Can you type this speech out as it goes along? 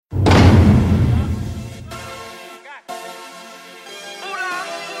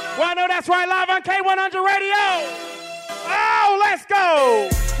That's right, live on K100 Radio. Oh, let's go.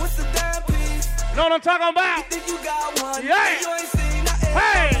 What's the damn piece? Know what I'm talking about? You think you got one? Yeah. You ain't seen nothing.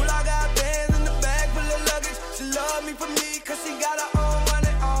 Hey. Well, I got bands in the bag full of luggage. She love me for me cause she got her own money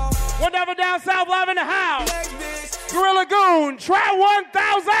on. Whatever down south, live in the house. Next bitch. Gorilla Goon, try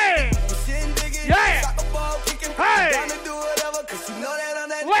 1,000. Yeah. Hey.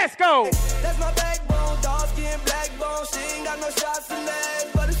 Let's go. That's my backbone, dark skin, black bone. She ain't got no shots in legs,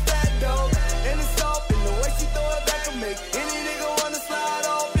 but it's fat though. And it's soft, and the way she throw it back can make any nigga wanna slide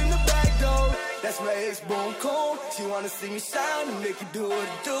off in the back door. That's my ex-bone cool. She wanna see me shine and make you do what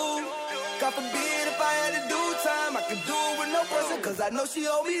it do. God forbid if I had to do time, I could do it with no person, cause I know she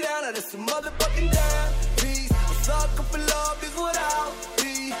hold me down. Now that's a motherfucking dime piece. A sucker for love is what I'll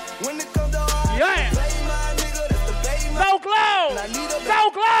be. When it comes to heart, yeah. play my nigga, that's the baby. So close. So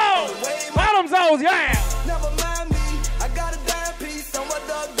close. Bottom zones, yeah. Never mind me, I got a dime piece on my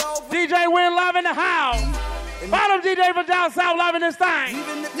dog. DJ Win live in the house. Bottom DJ from down south live in this thing.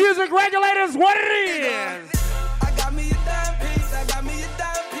 Music regulators, what it is. I got me a dime piece, I got me a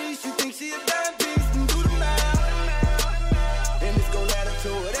dime piece. You think she a dime piece? Then do the math. And it's gon' add up to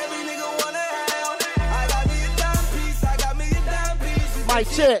what every nigga wanna have. I got me a dime piece, I got me a dime piece. Mic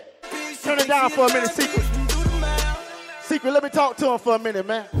check. Turn it down for a minute, Secret. Secret, let me talk to him for a minute,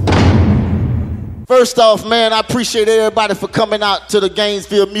 man. First off, man, I appreciate everybody for coming out to the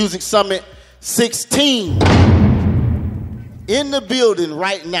Gainesville Music Summit 16. In the building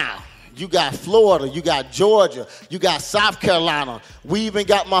right now, you got Florida, you got Georgia, you got South Carolina. We even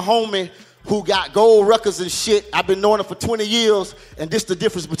got my homie who got gold records and shit. I've been knowing him for 20 years, and this the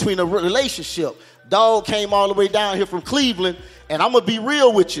difference between a relationship. Dog came all the way down here from Cleveland, and I'm going to be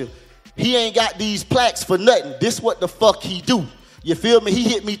real with you. He ain't got these plaques for nothing. This what the fuck he do. You feel me? He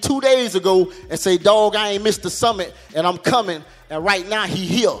hit me 2 days ago and say, dog, I ain't missed the summit, and I'm coming, and right now he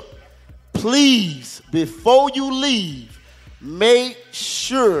here. Please, before you leave, make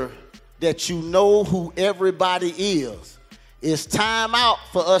sure that you know who everybody is. It's time out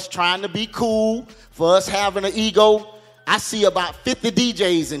for us trying to be cool, for us having an ego. I see about 50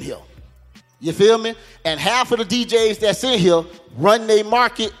 DJs in here. You feel me? And half of the DJs that's in here run their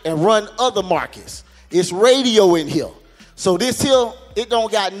market and run other markets. It's radio in here. So this here, it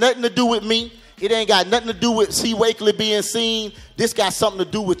don't got nothing to do with me. It ain't got nothing to do with C. Wakely being seen. This got something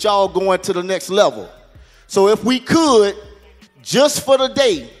to do with y'all going to the next level. So if we could, just for the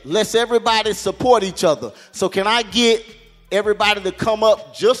day, let's everybody support each other. So can I get everybody to come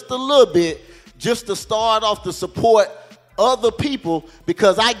up just a little bit, just to start off to support other people,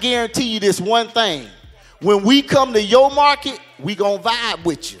 because I guarantee you this one thing. When we come to your market, we gonna vibe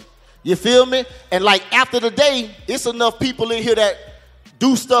with you. You feel me? And like after the day, it's enough people in here that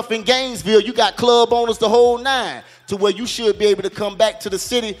do stuff in Gainesville. You got club owners the whole nine, to where you should be able to come back to the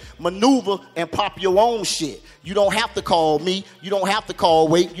city, maneuver, and pop your own shit. You don't have to call me. You don't have to call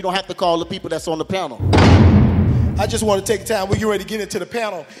Wait. You don't have to call the people that's on the panel. I just want to take time. We're getting ready to get into the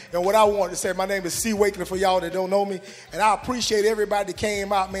panel. And what I wanted to say, my name is C. Wakely for y'all that don't know me. And I appreciate everybody that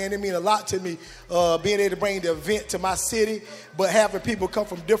came out, man. It means a lot to me being able to bring the event to my city, but having people come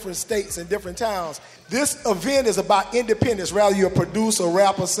from different states and different towns. This event is about independence. Rather you're a producer,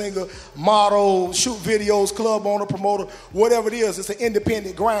 rapper, singer, model, shoot videos, club owner, promoter, whatever it is, it's an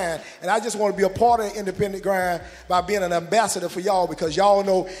independent grind. And I just want to be a part of the independent grind by being an ambassador for y'all, because y'all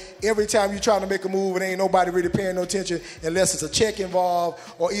know every time you're trying to make a move, it ain't nobody really paying no attention unless it's a check involved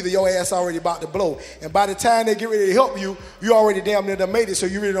or either your ass already about to blow. And by the time they get ready to help you, you already damn near done made it, so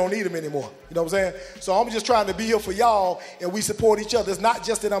you really don't need them anymore. You know what I'm saying? So I'm just trying to be here for y'all, and we support each other. It's not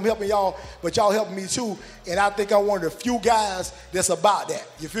just that I'm helping y'all, but y'all helping me too. And I think I'm one of the few guys that's about that.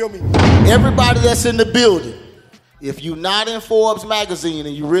 You feel me? Everybody that's in the building, if you're not in Forbes magazine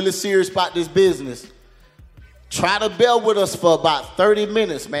and you're really serious about this business, try to bear with us for about 30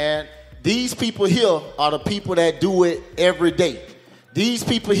 minutes, man. These people here are the people that do it every day. These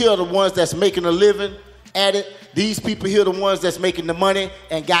people here are the ones that's making a living at it. These people here are the ones that's making the money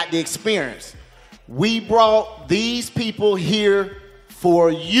and got the experience. We brought these people here for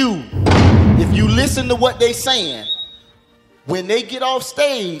you. If you listen to what they saying, when they get off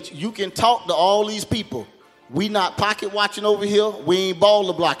stage, you can talk to all these people. We not pocket watching over here. We ain't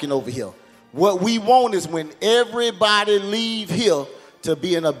baller blocking over here. What we want is when everybody leave here to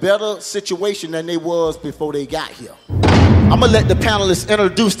be in a better situation than they was before they got here. I'm going to let the panelists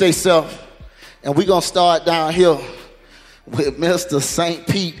introduce themselves, and we're going to start down here with Mr. St.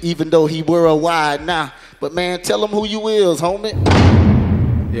 Pete, even though he worldwide now. But, man, tell them who you is, homie.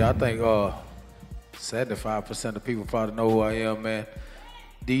 Yeah, I think 75% of people probably know who I am, man.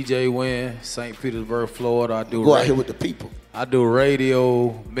 DJ Win, St. Petersburg, Florida. I do Go out here with the people. I do radio,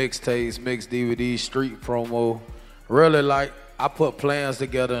 mixtapes, mix DVDs, street promo. Really, like, I put plans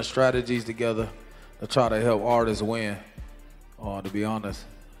together and strategies together to try to help artists win, to be honest.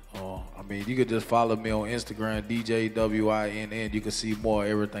 I mean, you could just follow me on Instagram, DJWINN. You can see more of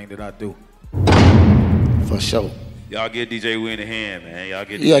everything that I do. For sure. Y'all get DJ Win a hand, man. Y'all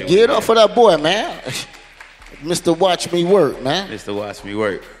get DJ Yeah, get it up for that boy, man. Mr. Watch Me Work, man. Mr. Watch Me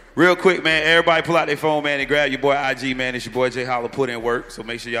Work. Real quick, man, everybody pull out their phone, man, and grab your boy IG, man. It's your boy Jay Holler, put in work. So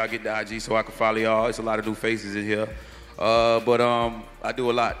make sure y'all get the IG so I can follow y'all. It's a lot of new faces in here. But I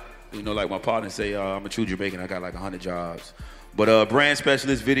do a lot. You know, like my partner say, I'm a true Jamaican. I got like 100 jobs. But brand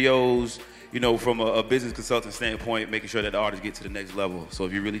specialist videos, you know, from a business consultant standpoint, making sure that the artists get to the next level. So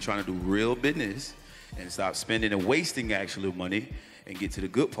if you're really trying to do real business and stop spending and wasting actual money and get to the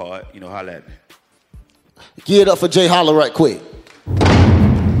good part, you know, holla at me. Get it up for Jay Holler right quick.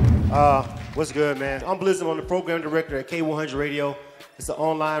 What's good, man? I'm Blizzard. I'm the program director at K100 Radio. It's an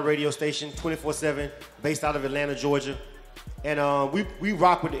online radio station, 24/7, based out of Atlanta, Georgia. And we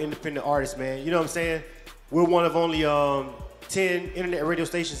rock with the independent artists, man. You know what I'm saying? We're one of only 10 internet radio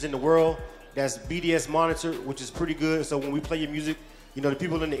stations in the world that's BDS monitored, which is pretty good. So when we play your music, you know, the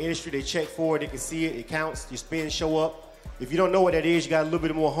people in the industry, they check for it, they can see it, it counts, your spins show up. If you don't know what that is, you got a little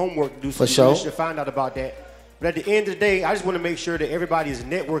bit more homework to do, so you should find out about that. But at the end of the day, I just want to make sure that everybody is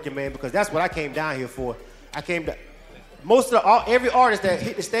networking, man, because that's what I came down here for. Every artist that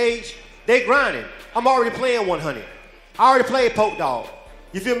hit the stage, they grinding. I'm already playing 100. I already played Poke Dog.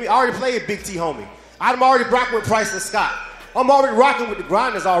 You feel me? I already played Big T Homie. I'm already rocking with Price and Scott. I'm already rocking with the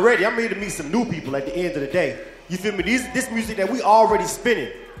grinders already. I'm ready to meet some new people at the end of the day. You feel me? This music that we already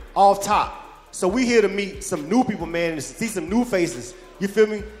spinning off top. So we here to meet some new people, man, and to see some new faces. You feel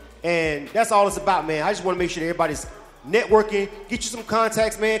me? And that's all it's about, man. I just want to make sure that everybody's networking. Get you some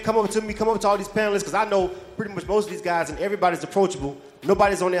contacts, man. Come over to me. Come over to all these panelists, because I know pretty much most of these guys, and everybody's approachable.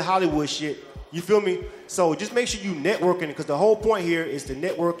 Nobody's on that Hollywood shit. You feel me? So just make sure you networking, because the whole point here is to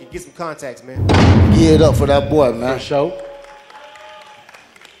network and get some contacts, man. Get it up for that boy, man. For sure.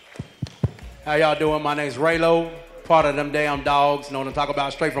 How y'all doing? My name's Raylo, part of them damn dogs. Known to talk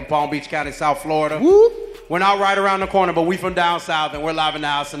about straight from Palm Beach County, South Florida. Whoop. We're not right around the corner, but we from down south, and we're live in the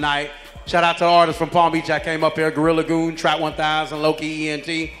house tonight. Shout out to the artists from Palm Beach that came up here, Gorilla Goon, Trap 1000, Loki ENT.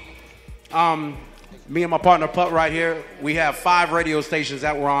 Me and my partner Putt right here, we have 5 radio stations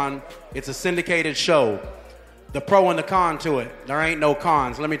that we're on. It's a syndicated show. The pro and the con to it. There ain't no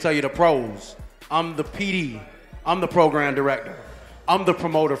cons. Let me tell you the pros. I'm the PD. I'm the program director. I'm the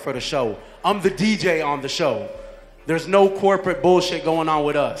promoter for the show. I'm the DJ on the show. There's no corporate bullshit going on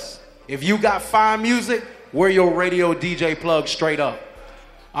with us. If you got fine music, we're your radio DJ plug straight up.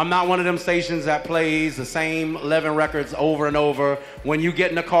 I'm not one of them stations that plays the same 11 records over and over. When you get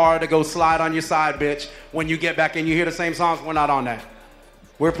in the car to go slide on your side, bitch, when you get back and you hear the same songs, we're not on that.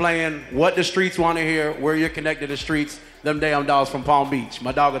 We're playing what the streets want to hear, where you're connected to the streets, them damn dogs from Palm Beach.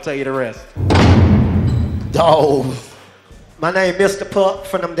 My dog will tell you the rest. Dog. My name Mr. Pup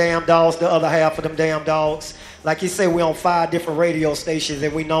from them damn dogs, the other half of them damn dogs. Like you said, we're on 5 different radio stations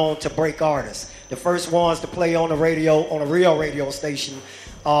and we known to break artists. The first ones to play on the radio, on a real radio station,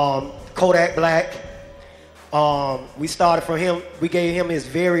 Kodak Black. We started from him, we gave him his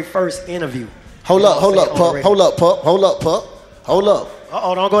very first interview. Hold up, Pup.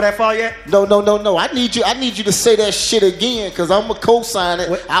 Uh-oh, don't go that far yet? No. I need you to say that shit again, because I'm going to co-sign it.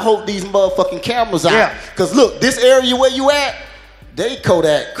 What? I hope these motherfucking cameras out. Yeah. Because look, this area where you at, they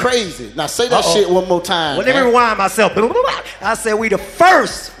Kodak crazy. Now say that shit one more time. Well, let me rewind myself. I said we the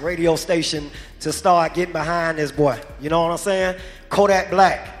first radio station to start getting behind this boy. You know what I'm saying? Kodak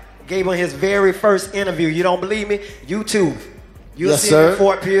Black gave him his very first interview. You don't believe me? YouTube. You'll see him in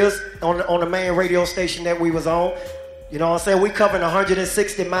Fort Pierce on the main radio station that we was on. You know what I'm saying? We covering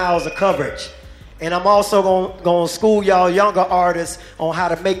 160 miles of coverage. And I'm also going to school y'all younger artists on how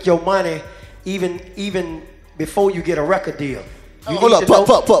to make your money even before you get a record deal. Hold up,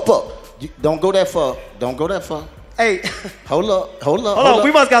 Pup. Don't go that far. Hey. Hold up.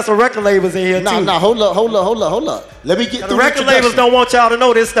 We must got some record labels in here too. Nah, hold up. Let me get the record labels don't want y'all to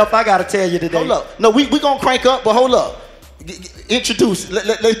know this stuff I got to tell you today. Hold up. No, we going to crank up, but hold up. Introduce.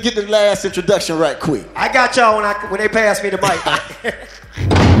 Let's get the last introduction right quick. I got y'all when they pass me the mic.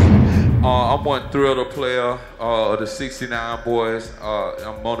 I'm one thriller player of the 69 Boys.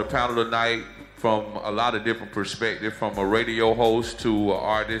 I'm on the panel tonight from a lot of different perspectives, from a radio host to an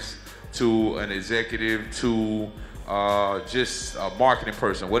artist to an executive to just a marketing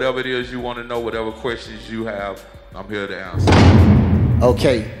person. Whatever it is you want to know, whatever questions you have, I'm here to answer.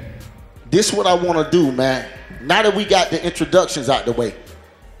 Okay. This is what I want to do, man. Now that we got the introductions out the way,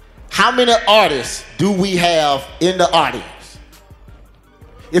 how many artists do we have in the audience?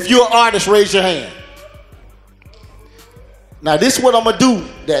 If you're an artist, raise your hand. Now this is what I'm gonna do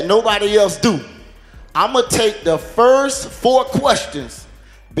that nobody else do. I'm gonna take the first 4 questions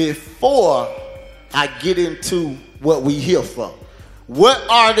before I get into what we here for. What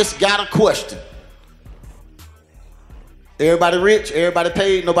artist got a question? Everybody rich, everybody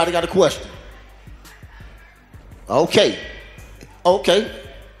paid, nobody got a question. Okay.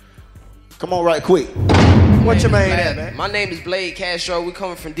 Come on right quick. What's your main at, man? My name is Blade Castro. We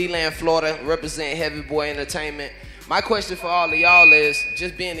coming from D-Land, Florida, represent Heavy Boy Entertainment. My question for all of y'all is,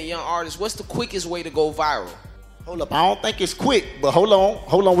 just being a young artist, what's the quickest way to go viral? Hold up, I don't think it's quick, but hold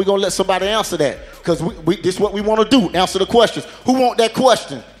on, we're gonna let somebody answer that. Because this is what we wanna do, answer the questions. Who want that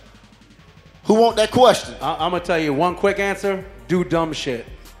question? I'm gonna tell you one quick answer, do dumb shit.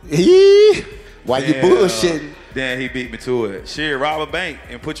 Why you bullshitting? Then he beat me to it. Shit, rob a bank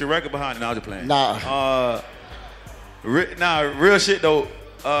and put your record behind it. Now I'm just playing. Real shit though.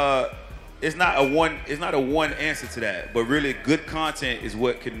 It's not a one answer to that, but really good content is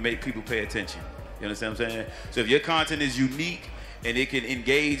what can make people pay attention. You understand what I'm saying? So if your content is unique and it can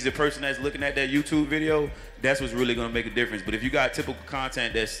engage the person that's looking at that YouTube video, that's what's really gonna make a difference. But if you got typical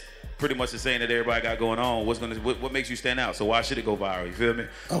content that's pretty much the same that everybody got going on, what makes you stand out? So why should it go viral? You feel me?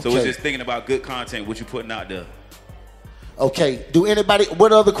 Okay. So it's just thinking about good content, what you putting out there. Okay. Do anybody?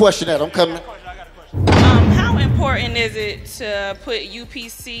 What other question? I'm coming. How important is it to put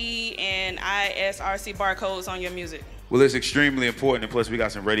UPC and ISRC barcodes on your music? Well, it's extremely important, and plus we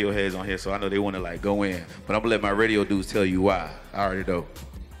got some radio heads on here, so I know they want to like go in. But I'm gonna let my radio dudes tell you why. I already know.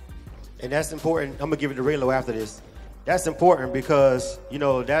 And that's important. I'm gonna give it to Raylo after this. That's important because, you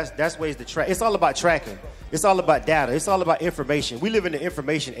know, that's ways to track. It's all about tracking. It's all about data. It's all about information. We live in the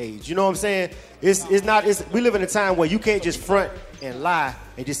information age. You know what I'm saying? We live in a time where you can't just front and lie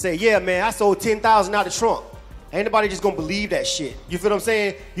and just say, yeah, man, I sold 10,000 out of trunk. Ain't nobody just gonna believe that shit. You feel what I'm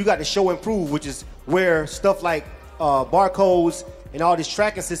saying? You got to show and prove, which is where stuff like barcodes and all these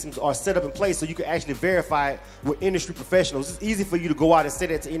tracking systems are set up in place so you can actually verify it with industry professionals. It's easy for you to go out and say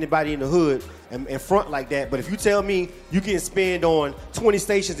that to anybody in the hood and front like that. But if you tell me you can spend on 20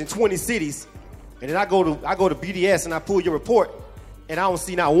 stations in 20 cities, and then I go to BDS and I pull your report and I don't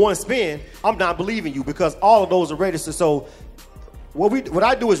see not one spin, I'm not believing you because all of those are registered. So what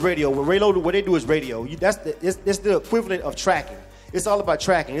I do is radio. What they do is radio. It's the equivalent of tracking. It's all about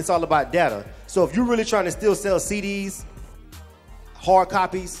tracking. It's all about data. So if you're really trying to still sell CDs, hard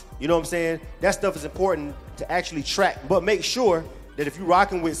copies, you know what I'm saying? That stuff is important to actually track. But make sure that if you're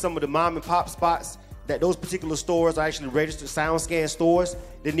rocking with some of the mom and pop spots, that those particular stores are actually registered SoundScan stores.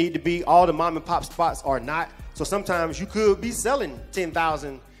 They need to be. All the mom and pop spots are not. So sometimes you could be selling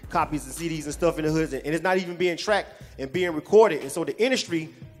 10,000 copies of CDs and stuff in the hoods, and it's not even being tracked and being recorded. And so the industry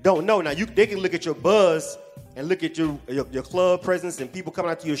don't know. Now they can look at your buzz and look at your club presence and people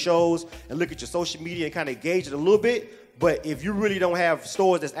coming out to your shows and look at your social media and kind of gauge it a little bit. But if you really don't have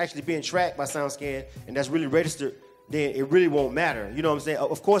stores that's actually being tracked by SoundScan and that's really registered, then it really won't matter. You know what I'm saying?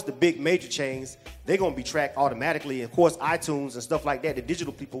 Of course, the big major chains, they're going to be tracked automatically. Of course, iTunes and stuff like that, the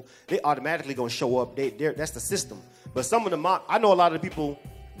digital people, they automatically going to show up. That's the system. But some of the I know a lot of the people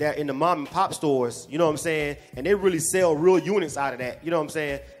that in the mom and pop stores, you know what I'm saying? And they really sell real units out of that, you know what I'm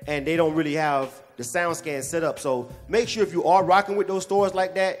saying? And they don't really have the SoundScan set up. So make sure if you are rocking with those stores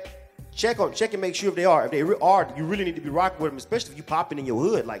like that, check and make sure if they are. If they are, you really need to be rocking with them, especially if you popping in your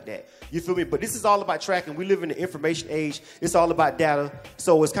hood like that. You feel me? But this is all about tracking. We live in the information age. It's all about data.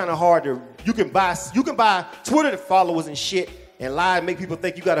 So it's kind of hard to. You can buy Twitter followers and shit and lie and make people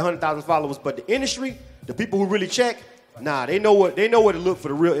think you got 100,000 followers. But the industry, the people who really check, nah, they know where to look for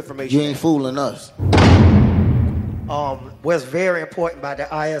the real information. You ain't fooling us. What's very important about the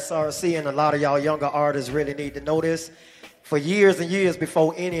ISRC, and a lot of y'all younger artists really need to know this. For years and years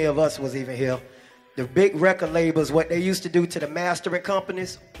before any of us was even here, the big record labels, what they used to do to the mastering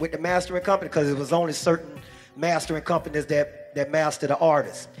companies, because it was only certain mastering companies that master the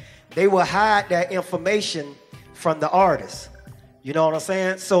artists, they will hide that information from the artists. You know what I'm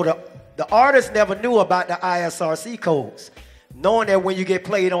saying? So the artists never knew about the ISRC codes, knowing that when you get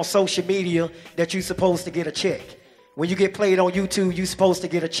played on social media that you're supposed to get a check. When you get played on YouTube, you're supposed to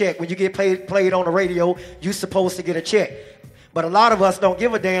get a check. When you get played on the radio, you're supposed to get a check. But a lot of us don't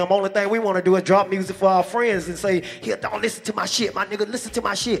give a damn. Only thing we want to do is drop music for our friends and say, here, don't listen to my shit, my nigga, listen to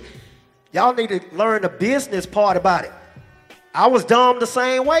my shit. Y'all need to learn the business part about it. I was dumb the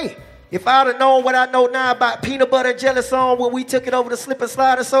same way. If I'd have known what I know now about peanut butter and jelly song when we took it over to Slip and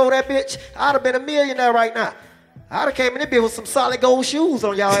Slide and sold that bitch, I'd have been a millionaire right now. I'd have came in this bitch with some solid gold shoes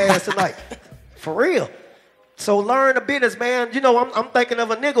on y'all ass tonight. For real. So learn the business, man. You know, I'm thinking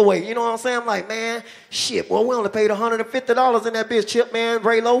of a nigga way. You know what I'm saying? I'm like, man, shit, boy, we only paid $150 in that bitch, Chip, man,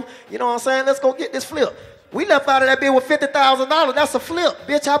 Raylo. You know what I'm saying? Let's go get this flip. We left out of that bitch with $50,000. That's a flip.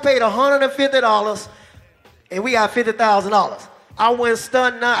 Bitch, I paid $150 and we got $50,000. I went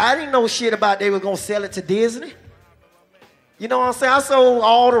stunned. I didn't know shit about they were going to sell it to Disney. You know what I'm saying? I sold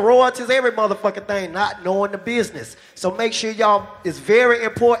all the royalties, every motherfucking thing, not knowing the business. So make sure y'all, it's very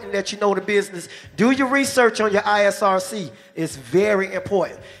important that you know the business. Do your research on your ISRC. It's very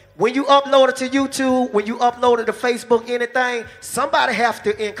important. When you upload it to YouTube, when you upload it to Facebook, anything, somebody have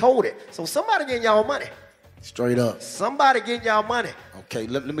to encode it. So somebody getting y'all money. Straight up. Somebody getting y'all money. Okay,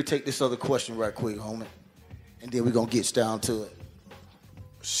 let me take this other question right quick, homie. And then we're going to get down to it.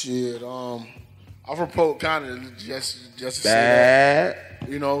 Shit, I'm from Polk County, just to say that.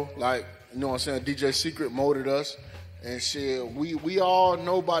 You know, like, you know what I'm saying, DJ Secret molded us. And shit, we all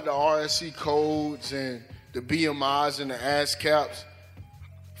know about the RSC codes and the BMIs and the ASCAPs.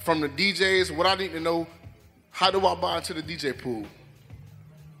 From the DJs, what I need to know, how do I buy into the DJ pool?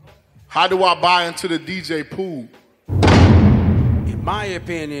 How do I buy into the DJ pool? In my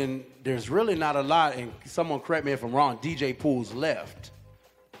opinion, there's really not a lot, and someone correct me if I'm wrong, DJ pools left.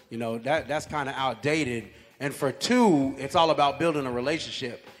 You know, that's kind of outdated. And for two, it's all about building a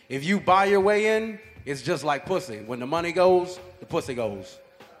relationship. If you buy your way in, it's just like pussy. When the money goes, the pussy goes.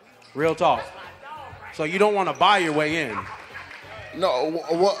 Real talk. So you don't want to buy your way in. No,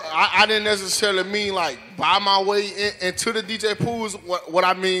 I didn't necessarily mean like buy my way into the DJ pools. What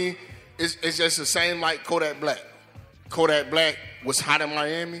I mean is just the same like Kodak Black. Kodak Black was hot in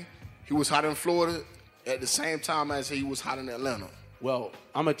Miami. He was hot in Florida at the same time as he was hot in Atlanta. Well,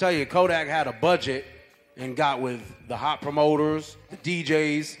 I'm going to tell you, Kodak had a budget and got with the hot promoters, the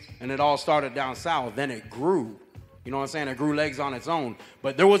DJs, and it all started down south. Then it grew. You know what I'm saying? It grew legs on its own.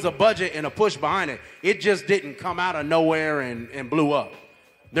 But there was a budget and a push behind it. It just didn't come out of nowhere and blew up.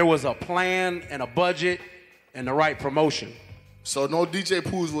 There was a plan and a budget and the right promotion. So no DJ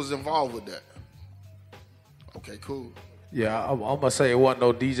pools was involved with that? Okay, cool. Yeah, I'm going to say it wasn't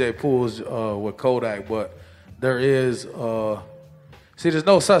no DJ pools with Kodak, but there is... See, there's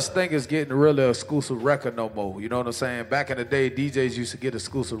no such thing as getting a really exclusive record no more. You know what I'm saying? Back in the day, DJs used to get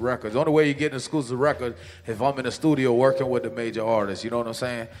exclusive records. The only way you get an exclusive record if I'm in the studio working with the major artists. You know what I'm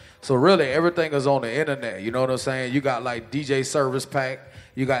saying? So really, everything is on the internet. You know what I'm saying? You got like DJ Service Pack.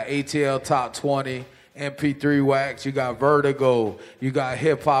 You got ATL Top 20, MP3 Wax. You got Vertigo. You got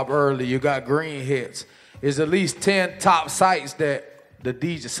Hip Hop Early. You got Green Hits. There's at least 10 top sites that the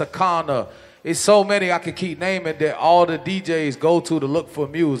DJ, Sakana, it's so many I can keep naming that all the DJs go to look for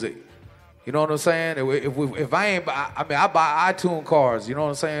music. You know what I'm saying? If I buy iTunes cards, you know what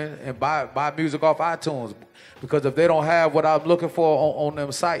I'm saying? And buy music off iTunes. Because if they don't have what I'm looking for on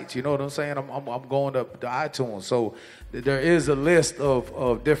them sites, you know what I'm saying? I'm going to iTunes. So there is a list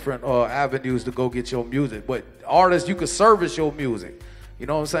of different avenues to go get your music. But artists, you could service your music. You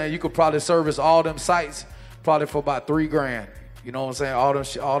know what I'm saying? You could probably service all them sites probably for about $3,000. You know what I'm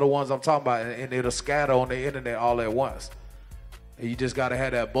saying? All the ones I'm talking about, and it'll scatter on the internet all at once. And you just gotta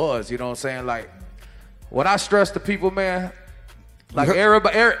have that buzz. You know what I'm saying? Like, when I stress to people, man, like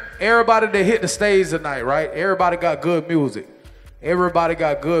everybody that hit the stage tonight, right? Everybody got good music. Everybody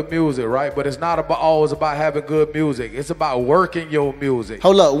got good music, right? But it's not always about having good music. It's about working your music.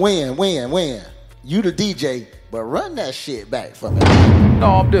 Hold up, when? You the DJ, but run that shit back for me.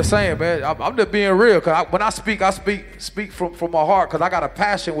 No, I'm just saying, man. I'm just being real. Cause when I speak from my heart. Cause I got a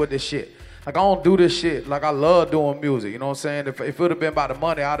passion with this shit. Like I don't do this shit. Like I love doing music. You know what I'm saying? If it would have been about the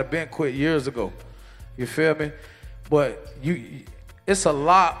money, I'd have been quit years ago. You feel me? But it's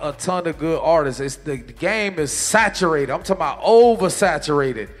a ton of good artists. The game is saturated. I'm talking about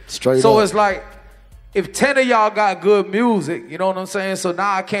oversaturated. Straight so up. It's like, if 10 of y'all got good music, you know what I'm saying? So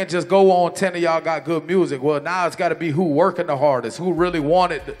now I can't just go on 10 of y'all got good music. Well, now it's got to be who working the hardest, who really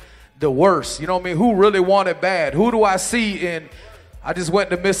wanted the worst. You know what I mean? Who really wanted bad? Who do I see in... I just went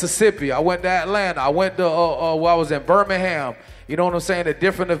to Mississippi. I went to Atlanta. I went to, I was in Birmingham. You know what I'm saying? At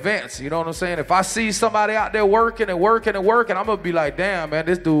different events. You know what I'm saying? If I see somebody out there working, I'm going to be like, damn, man,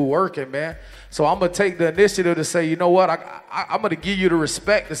 this dude working, man. So I'm going to take the initiative to say, you know what? I'm going to give you the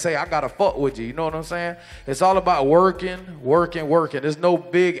respect to say I got to fuck with you. You know what I'm saying? It's all about working. There's no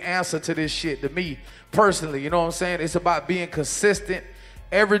big answer to this shit to me personally. You know what I'm saying? It's about being consistent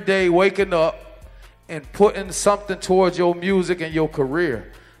every day, waking up and putting something towards your music and your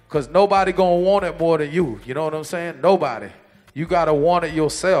career. Because nobody going to want it more than you. You know what I'm saying? Nobody. You got to want it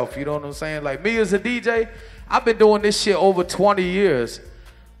yourself. You know what I'm saying? Like me as a DJ, I've been doing this shit over 20 years.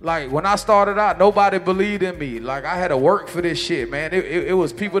 Like, when I started out, nobody believed in me. Like, I had to work for this shit, man. It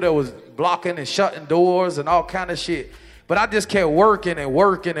was people that was blocking and shutting doors and all kind of shit. But I just kept working and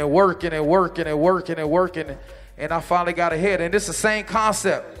working and working and working and working and working. And I finally got ahead. And it's the same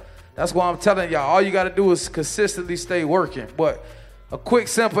concept. That's why I'm telling y'all, all you got to do is consistently stay working. But a quick,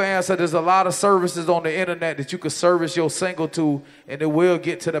 simple answer, there's a lot of services on the internet that you can service your single to, and it will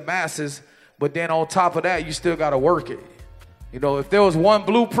get to the masses. But then on top of that, you still got to work it. You know, if there was one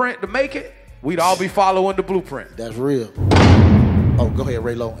blueprint to make it, we'd all be following the blueprint. That's real. Oh, go ahead,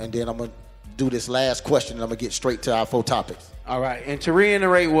 Raylo, and then I'm going to do this last question, and I'm going to get straight to our 4 topics. All right, and to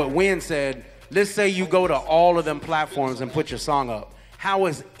reiterate what Win said, let's say you go to all of them platforms and put your song up. How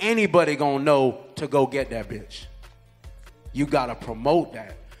is anybody going to know to go get that bitch? You got to promote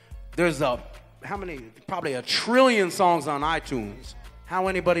that. There's probably a trillion songs on iTunes. How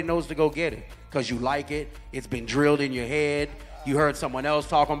anybody knows to go get it? Because you like it, it's been drilled in your head, you heard someone else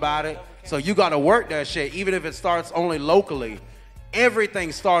talking about it. So you got to work that shit, even if it starts only locally.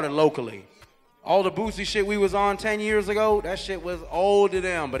 Everything started locally. All the Boosie shit we was on 10 years ago, that shit was old to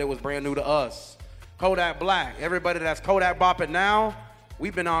them, but it was brand new to us. Kodak Black, everybody that's Kodak bopping now,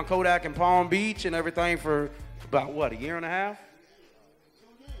 we've been on Kodak in Palm Beach and everything for about, what, a year and a half?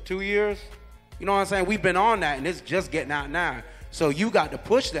 2 years? You know what I'm saying? We've been on that, and it's just getting out now. So you got to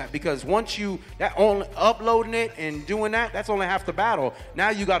push that, because once that only uploading it and doing that, that's only half the battle. Now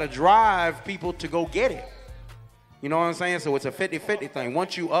you got to drive people to go get it. You know what I'm saying? So it's a 50-50 thing.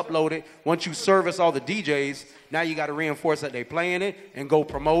 Once you upload it, once you service all the DJs, now you got to reinforce that they playing it and go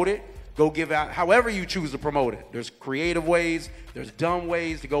promote it. Go give out, however you choose to promote it. There's creative ways, there's dumb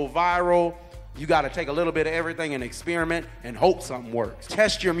ways to go viral. You got to take a little bit of everything and experiment and hope something works.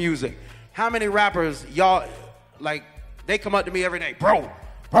 Test your music. How many rappers, y'all, like, they come up to me every day, bro,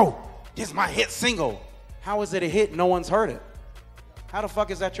 this is my hit single. How is it a hit? No one's heard it. How the fuck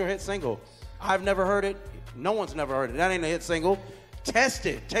is that your hit single? I've never heard it. No one's never heard it. That ain't a hit single. Test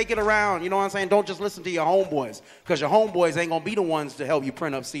it. Take it around. You know what I'm saying? Don't just listen to your homeboys, because your homeboys ain't going to be the ones to help you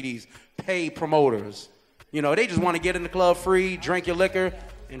print up CDs. Pay promoters. You know, they just want to get in the club free, drink your liquor,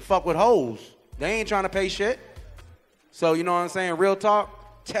 and fuck with hoes. They ain't trying to pay shit. So, you know what I'm saying? Real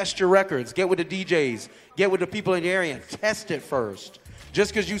talk. Test your records. Get with the DJs. Get with the people in your area. Test it first.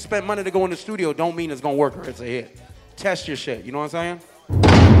 Just because you spent money to go in the studio don't mean it's going to work or it's a hit. Test your shit. You know what I'm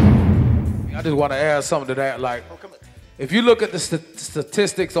saying? I just want to add something to that. Like, if you look at the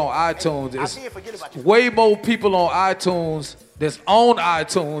statistics on iTunes, it's way more people on iTunes that's on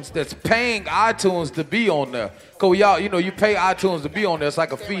iTunes that's paying iTunes to be on there. Because y'all, you know, you pay iTunes to be on there. It's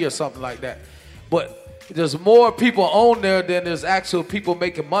like a fee or something like that. But there's more people on there than there's actual people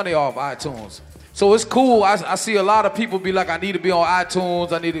making money off iTunes. So it's cool. I see a lot of people be like, I need to be on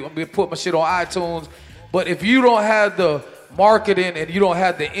iTunes. I need to put my shit on iTunes. But if you don't have the marketing and you don't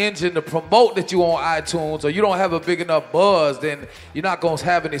have the engine to promote that you on iTunes, or you don't have a big enough buzz, then you're not going to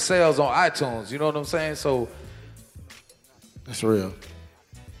have any sales on iTunes. You know what I'm saying? So that's real.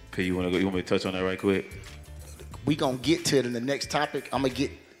 P, you want me to touch on that right quick? We going to get to it in the next topic.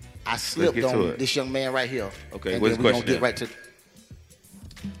 I slipped on this young man right here. Okay, and what's the question? We're going to get right to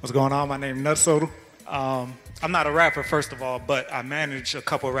What's going on? My name is Nutsoda. I'm not a rapper, first of all, but I manage a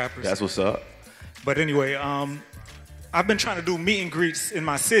couple of rappers. That's what's up. But anyway, I've been trying to do meet and greets in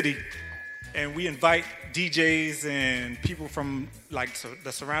my city, and we invite DJs and people from like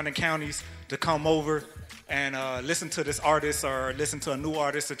the surrounding counties to come over and listen to this artist or listen to a new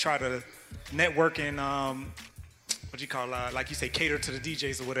artist to try to network and like you say, cater to the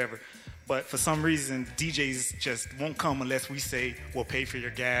DJs or whatever. But for some reason, DJs just won't come unless we say we'll pay for your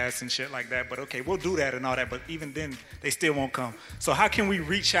gas and shit like that. But okay, we'll do that and all that. But even then, they still won't come. So how can we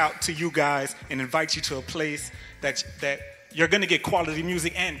reach out to you guys and invite you to a place that you're gonna get quality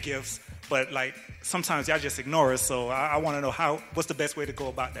music and gifts, but like sometimes y'all just ignore us. So I want to know what's the best way to go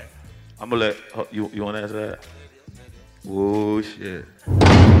about that? I'm gonna let you want to answer that. Oh shit.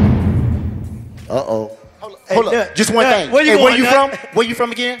 Uh-oh. Hold up. Nut, Just one Nut, thing. Where you Where you Nut? from? Where you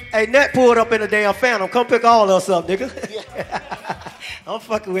from again? Hey, Nut pulled up in a damn Phantom. Come pick all us up, nigga. I'm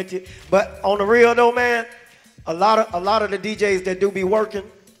fucking with you. But on the real though, man, a lot of the DJs that do be working,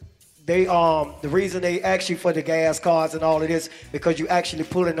 they the reason they ask you for the gas cards and all of this because you actually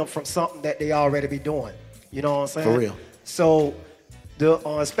pulling them from something that they already be doing. You know what I'm saying? For real. So the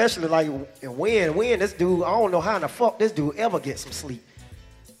especially like in Win this dude, I don't know how in the fuck this dude ever get some sleep.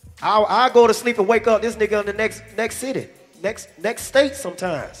 I go to sleep and wake up this nigga in the next city, next state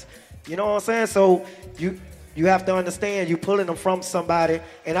sometimes. You know what I'm saying? So you have to understand you pulling them from somebody,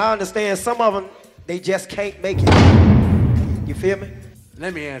 and I understand some of them they just can't make it. You feel me?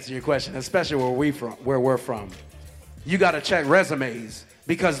 Let me answer your question, especially where we're from. you got to check resumes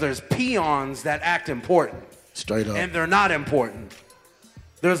because there's peons that act important. Straight up. And they're not important.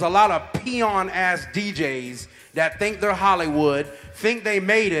 There's a lot of peon-ass DJs that think they're Hollywood, think they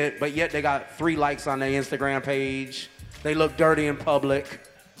made it, but yet they got 3 likes on their Instagram page. They look dirty in public.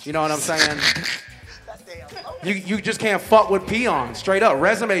 You know what I'm saying? You just can't fuck with peons. Straight up.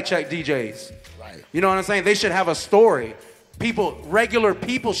 Resume check DJs. Right. You know what I'm saying? They should have a story. Regular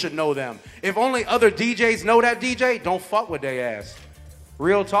people should know them. If only other DJs know that DJ, don't fuck with their ass.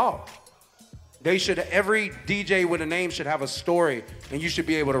 Real talk. Every DJ with a name should have a story, and you should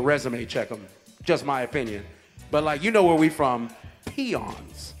be able to resume check them. Just my opinion. But like, you know where we from,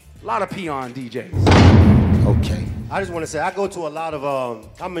 peons. A lot of peon DJs. Okay. I just want to say, I go to a lot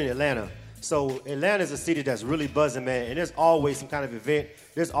of, I'm in Atlanta. So Atlanta is a city that's really buzzing, man, and there's always some kind of event.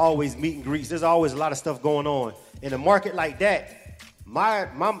 There's always meet and greets. There's always a lot of stuff going on. In a market like that,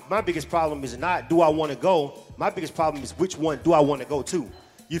 my biggest problem is not do I want to go. My biggest problem is which one do I want to go to.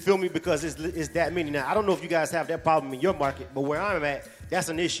 You feel me? Because it's that many. Now, I don't know if you guys have that problem in your market, but where I'm at, that's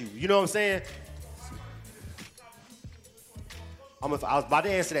an issue. You know what I'm saying? I was about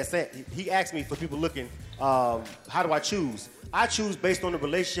to answer that. He asked me for people looking, how do I choose? I choose based on the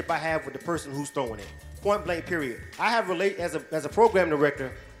relationship I have with the person who's throwing it. Point blank, period. I have as a program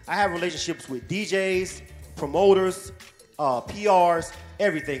director, I have relationships with DJs, promoters, PRs,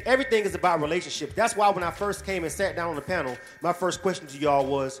 everything. Everything is about relationships. That's why when I first came and sat down on the panel, my first question to y'all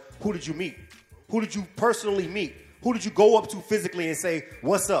was, who did you meet? Who did you personally meet? Who did you go up to physically and say,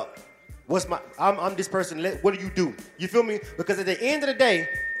 what's up? I'm this person, what do you do? You feel me? Because at the end of the day,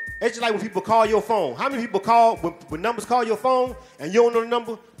 it's just like when people call your phone. How many people call, when numbers call your phone and you don't know the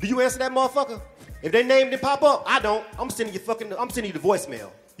number, do you answer that motherfucker? If their name didn't pop up, I don't. I'm sending you the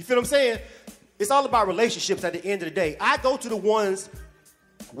voicemail. You feel what I'm saying? It's all about relationships at the end of the day. I go to the ones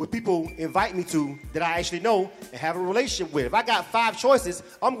where people invite me to that I actually know and have a relationship with. If I got 5 choices,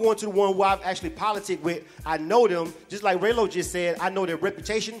 I'm going to the one where I've actually politic with. I know them, just like Raylo just said, I know their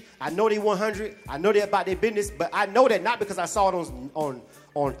reputation, I know they 100, I know they're about their business, but I know that not because I saw it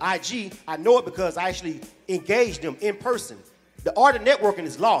on IG, I know it because I actually engaged them in person. The art of networking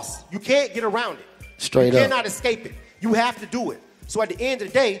is lost. You can't get around it. Straight up. You cannot escape it. You have to do it. So at the end of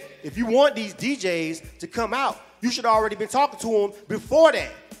the day, if you want these DJs to come out, you should have already been talking to them before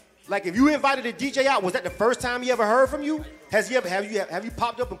that. Like if you invited a DJ out, was that the first time he ever heard from you? Have you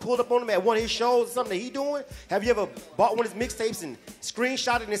popped up and pulled up on him at one of his shows or something that he doing? Have you ever bought one of his mixtapes and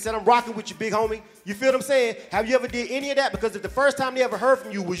screenshotted it and said, I'm rocking with you, big homie? You feel what I'm saying? Have you ever did any of that? Because if the first time they ever heard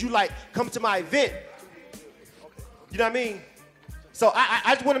from you was you like, come to my event. You know what I mean? So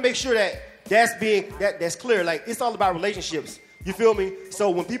I just want to make sure that's clear. Like it's all about relationships. You feel me? So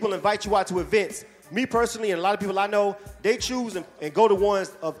when people invite you out to events, me personally and a lot of people I know, they choose and go to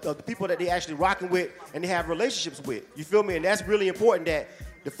ones of the people that they actually rocking with and they have relationships with. You feel me? And that's really important that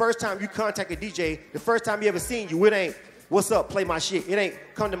the first time you contact a DJ, the first time he ever seen you, it ain't, what's up, play my shit. It ain't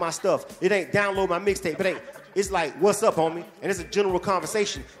come to my stuff. It ain't download my mixtape. It's like, what's up, homie? And it's a general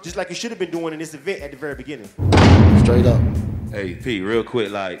conversation, just like you should have been doing in this event at the very beginning. Straight up. Hey, P, real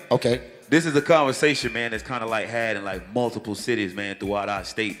quick, okay. This is a conversation, man, that's kind of like had in like multiple cities, man, throughout our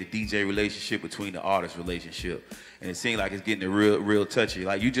state, the DJ relationship between the artist relationship. And it seems like it's getting real touchy.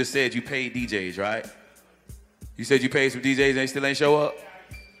 Like you just said you paid DJs, right? You said you paid some DJs and they still ain't show up?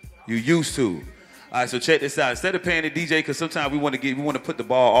 You used to. All right, so check this out. Instead of paying the DJ, because sometimes we want to put the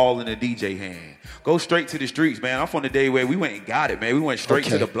ball all in the DJ hand. Go straight to the streets, man. I'm from the day where we went and got it, man. We went straight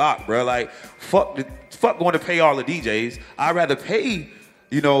to the block, bro. Like, fuck going to pay all the DJs. I'd rather pay,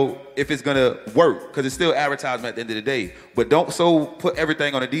 if it's going to work, because it's still advertisement at the end of the day. But don't put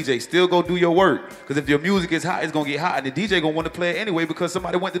everything on the DJ. Still go do your work, because if your music is hot, it's going to get hot, and the DJ going to want to play it anyway because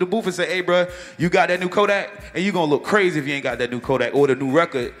somebody went to the booth and said, hey, bro, you got that new Kodak? And you're going to look crazy if you ain't got that new Kodak or the new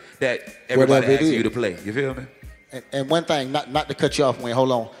record that everybody asks you to play. You feel me? And one thing, not to cut you off, Wayne,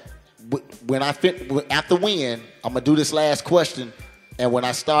 hold on. After win, I'm going to do this last question, and when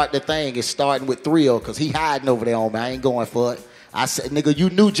I start the thing, it's starting with Thrill, because he hiding over there on me. I ain't going for it. I said, nigga, you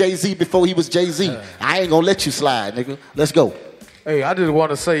knew Jay-Z before he was Jay-Z. I ain't gonna let you slide, nigga. Let's go. Hey, I just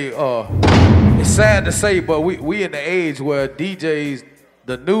want to say, it's sad to say, but we in the age where DJs,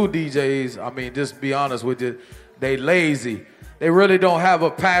 the new DJs, I mean, just be honest with you, they lazy. They really don't have a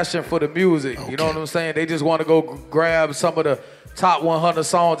passion for the music. Okay. You know what I'm saying? They just want to go grab some of the top 100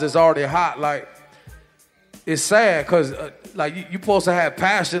 songs that's already hot. Like, it's sad because you supposed to have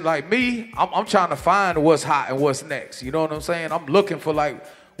passion. Like me, I'm trying to find what's hot and what's next. You know what I'm saying? I'm looking for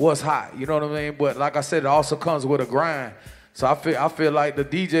what's hot. You know what I mean? But like I said, it also comes with a grind. So I feel like the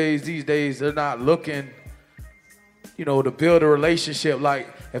DJs these days, they're not looking, to build a relationship. Like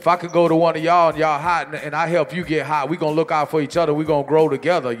if I could go to one of y'all and y'all hot and I help you get hot, we gonna look out for each other. We gonna grow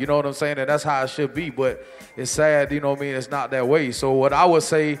together. You know what I'm saying? And that's how it should be. But it's sad, you know what I mean? It's not that way. So what I would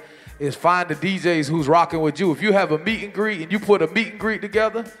say is find the DJs who's rocking with you. If you have a meet and greet and you put a meet and greet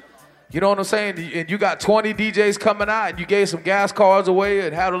together, you know what I'm saying? And you got 20 DJs coming out and you gave some gas cards away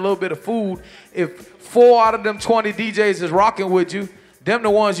and had a little bit of food. If 4 out of them 20 DJs is rocking with you, them the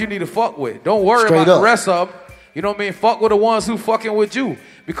ones you need to fuck with. Don't worry about the rest of them. You know what I mean? Fuck with the ones who fucking with you.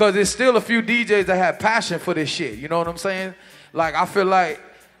 Because there's still a few DJs that have passion for this shit. You know what I'm saying? Like, I feel like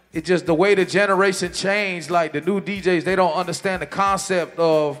it's just the way the generation changed. Like, the new DJs, they don't understand the concept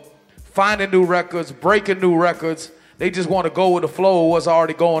of finding new records, breaking new records. They just want to go with the flow of what's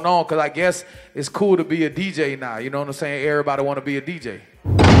already going on, because I guess it's cool to be a DJ now. You know what I'm saying? Everybody want to be a DJ.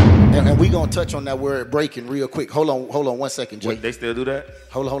 And we going to touch on that word breaking real quick. Hold on 1 second, Jay. Wait, they still do that?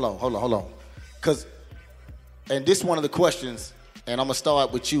 Hold on. Because, and this is one of the questions, and I'm going to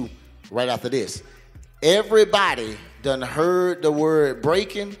start with you right after this. Everybody done heard the word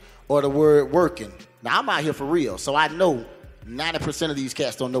breaking or the word working. Now, I'm out here for real, so I know 90% of these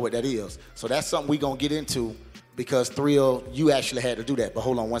cats don't know what that is. So that's something we going to get into, because Thrill, you actually had to do that. But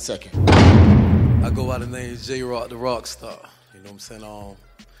hold on 1 second. I go by the name J-Rock the Rockstar. You know what I'm saying?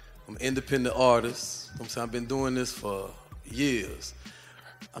 I'm an independent artist. You know what I'm saying? I've been doing this for years.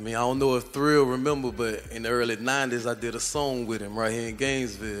 I mean, I don't know if Thrill remember, but in the early 90s, I did a song with him right here in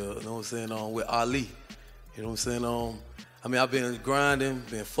Gainesville, you know what I'm saying, with Ali. You know what I'm saying? I mean, I've been grinding,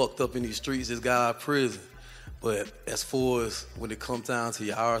 been fucked up in these streets, just got out of prison. But as far as when it comes down to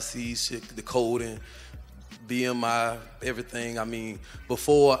your RC shit, the coding, BMI, everything, I mean,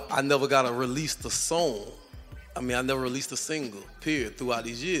 before, I never got to release the song. I mean, I never released a single, period, throughout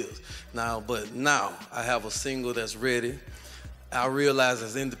these years. But now, I have a single that's ready. I realize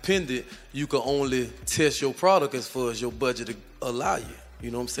as independent, you can only test your product as far as your budget to allow you. You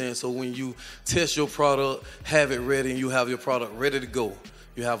know what I'm saying? So when you test your product, have it ready, and you have your product ready to go,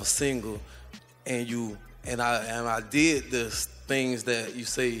 you have a single, and I did the things that you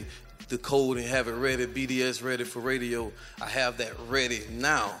say, the code and have it ready, BDS ready for radio. I have that ready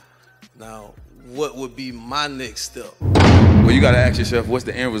now. Now, what would be my next step? Well, you got to ask yourself, what's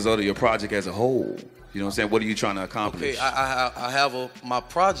the end result of your project as a whole? You know what I'm saying? What are you trying to accomplish? Okay, I have my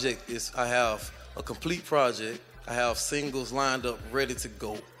project is, I have a complete project. I have singles lined up, ready to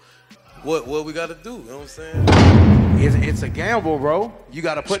go. What we got to do? You know what I'm saying? It's a gamble, bro. You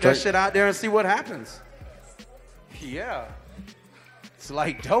got to put that shit out there and see what happens. Yeah. It's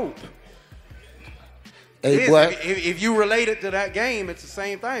like dope. Hey, boy. If you relate it to that game, it's the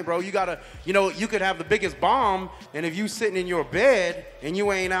same thing, bro. You gotta, you could have the biggest bomb, and if you sitting in your bed and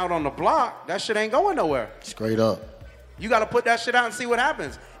you ain't out on the block, that shit ain't going nowhere. Straight up. You gotta put that shit out and see what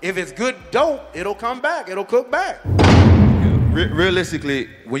happens. If it's good dope, it'll come back. It'll cook back. Realistically,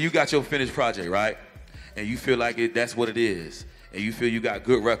 when you got your finished project, right, and you feel like that's what it is, and you feel you got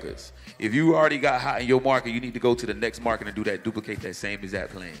good records, if you already got hot in your market, you need to go to the next market and duplicate that same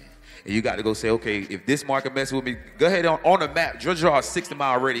exact plan. And you got to go say, okay, if this market messes with me, go ahead on the map, draw a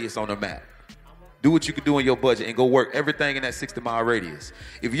 60-mile radius on the map. Do what you can do in your budget and go work everything in that 60-mile radius.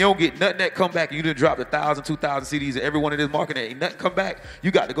 If you don't get nothing that come back, and you done dropped 1,000, 2,000 CDs in every one of this market and ain't nothing come back,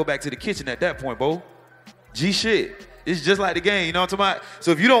 you got to go back to the kitchen at that point, bro. G shit. It's just like the game, you know what I'm talking about? So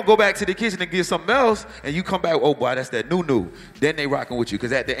if you don't go back to the kitchen and get something else, and you come back, oh boy, that's that new, then they rocking with you.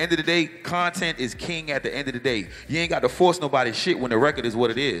 Because at the end of the day, content is king at the end of the day. You ain't got to force nobody's shit when the record is what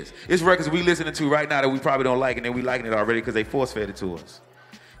it is. It's records we listening to right now that we probably don't like, and then we liking it already because they force-fed it to us.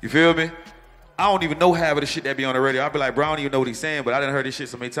 You feel me? I don't even know half of the shit that be on the radio. I be like, bro, I don't even know what he's saying, but I done heard this shit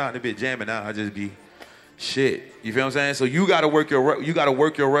so many times, they be jamming now. I just be shit. You feel what I'm saying? So you gotta work your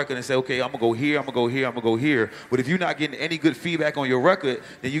record and say, okay, I'm gonna go here, I'm gonna go here, I'm gonna go here. But if you're not getting any good feedback on your record,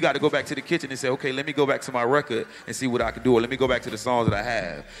 then you gotta go back to the kitchen and say, okay, let me go back to my record and see what I can do, or let me go back to the songs that I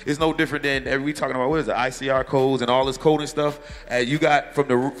have. It's no different than we talking about, what is it, ICR codes and all this coding stuff. You got from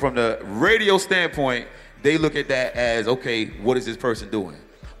the radio standpoint, they look at that as, okay, what is this person doing?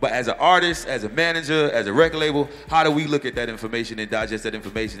 But as an artist, as a manager, as a record label, how do we look at that information and digest that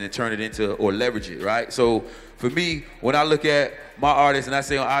information and turn it into or leverage it, right? So for me, when I look at my artists and I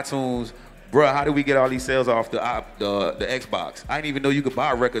say on iTunes, bruh, how do we get all these sales off the Xbox? I didn't even know you could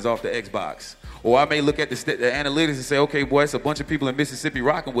buy records off the Xbox. Or I may look at the analytics and say, okay, boy, it's a bunch of people in Mississippi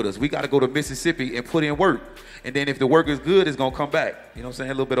rocking with us. We got to go to Mississippi and put in work. And then if the work is good, it's going to come back. You know what I'm saying?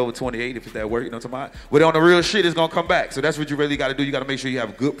 A little bit over 28 if it's that work. You know what I'm talking about? But on the real shit, it's going to come back. So that's what you really got to do. You got to make sure you have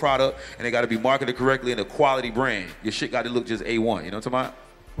a good product, and it got to be marketed correctly and a quality brand. Your shit got to look just A1. You know what I'm talking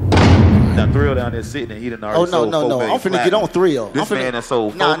about? Now Thrill down there sitting and he done already sold 4 million I'm finna get platinum. on Thrill. This man done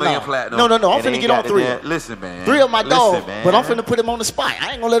sold 4 million platinum. No, I'm and finna ain't get got on the Thrill. damn- Listen, man. Thrill my dog, Listen, man. but I'm finna put him on the spot.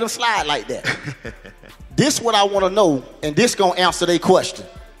 I ain't gonna let him slide like that. This what I wanna know, and this gonna answer their question.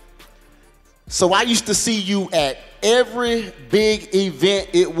 So I used to see you at every big event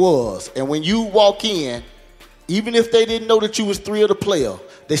it was, and when you walk in, even if they didn't know that you was Thrill the player,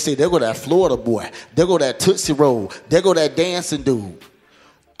 they say, there go that Florida boy, there go that Tootsie Roll, there go that dancing dude.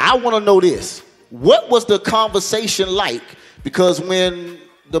 I want to know this. What was the conversation like? Because when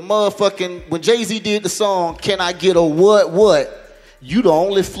Jay-Z did the song, Can I Get a What, you the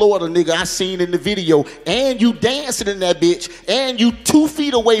only Florida nigga I seen in the video, and you dancing in that bitch, and you 2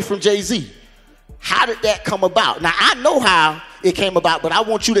 feet away from Jay-Z. How did that come about? Now, I know how it came about, but I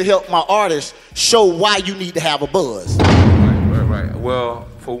want you to help my artists show why you need to have a buzz. Right. Well,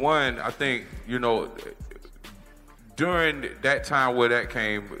 for one, I think, during that time where that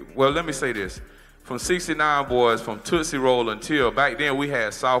came, well, let me say this. From 69 Boys, from Tootsie Roll until back then, we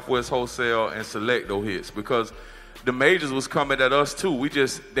had Southwest Wholesale and Selecto hits because the majors was coming at us too.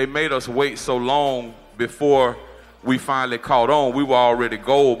 They made us wait so long before we finally caught on. We were already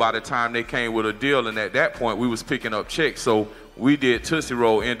gold by the time they came with a deal, and at that point, we was picking up checks. So we did Tootsie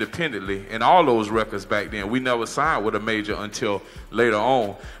Roll independently, and all those records back then. We never signed with a major until later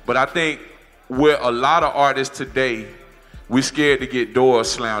on. But I think with a lot of artists today, we scared to get doors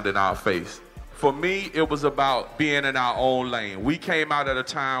slammed in our face. For me, it was about being in our own lane. We came out at a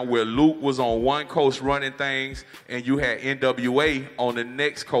time where Luke was on one coast running things, and you had NWA on the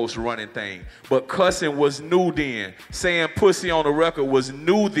next coast running things. But cussing was new then. Saying pussy on the record was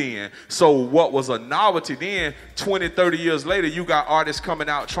new then. So what was a novelty then, 20, 30 years later, you got artists coming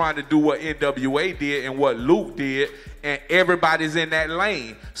out trying to do what NWA did and what Luke did, and everybody's in that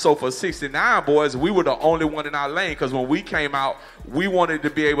lane. So for 69 Boys, we were the only one in our lane, because when we came out, we wanted to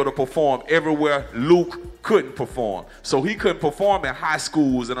be able to perform everywhere Luke couldn't perform. So he couldn't perform in high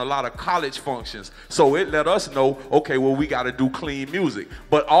schools and a lot of college functions. So it let us know, okay, well, we got to do clean music.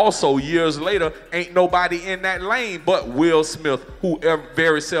 But also, years later, ain't nobody in that lane but Will Smith, who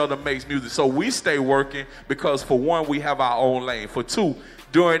very seldom makes music. So we stay working because, for one, we have our own lane. For two,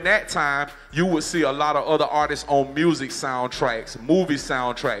 during that time, you would see a lot of other artists on music soundtracks, movie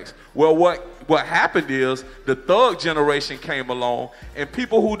soundtracks. Well, what happened is the Thug generation came along, and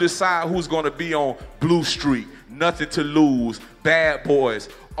people who decide who's going to be on Blue Street, Nothing to Lose, Bad Boys,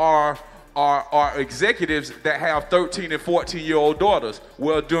 are executives that have 13 and 14-year-old daughters.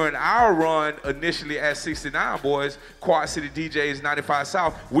 Well, during our run initially at 69 Boys, Quad City DJs 95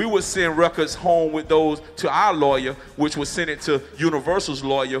 South, we would send records home with those to our lawyer, which would send it to Universal's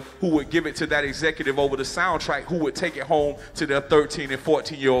lawyer, who would give it to that executive over the soundtrack, who would take it home to their 13 and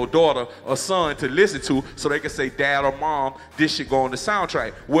 14-year-old daughter or son to listen to, so they could say, Dad or Mom, this should go on the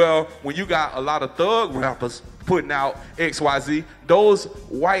soundtrack. Well, when you got a lot of Thug rappers putting out XYZ, those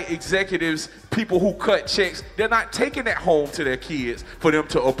white executives, people who cut checks, they're not taking that home to their kids for them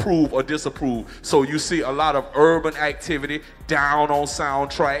to approve or disapprove. So you see a lot of urban activity down on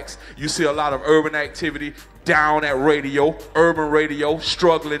soundtracks. You see a lot of urban activity down at radio, urban radio,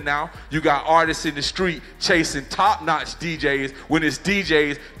 struggling now. You got artists in the street chasing top-notch DJs when it's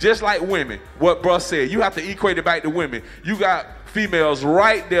DJs, just like women. What bruh said, you have to equate it back to women. You got females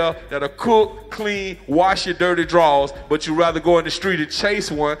right there that'll cook, clean, wash your dirty drawers, but you rather go in the street and chase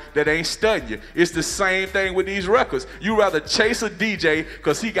one that ain't studying you. It's the same thing with these records. You rather chase a DJ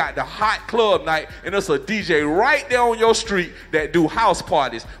because he got the hot club night, and it's a DJ right there on your street that do house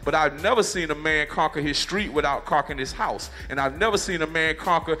parties. But I've never seen a man conquer his street without conquering his house. And I've never seen a man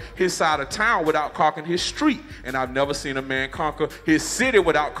conquer his side of town without conquering his street. And I've never seen a man conquer his city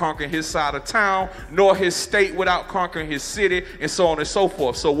without conquering his side of town, nor his state without conquering his city, and so on and so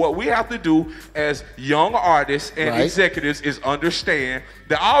forth. So what we have to do as young artists and executives is understand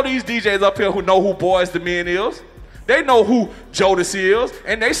that all these DJs up here who know who Boys the Men is, they know who Jodeci is,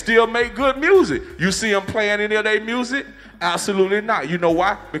 and they still make good music. You see them playing any of their music? Absolutely not. You know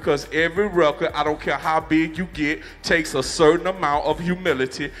why? Because every record, I don't care how big you get, takes a certain amount of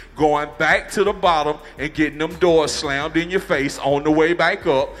humility, going back to the bottom and getting them doors slammed in your face on the way back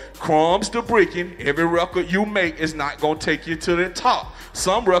up. Crumbs to bricking. Every record you make is not going to take you to the top.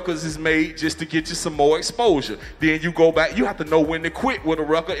 Some records is made just to get you some more exposure. Then you go back, you have to know when to quit with a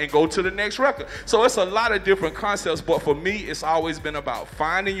record and go to the next record. So it's a lot of different concepts, but for me, it's always been about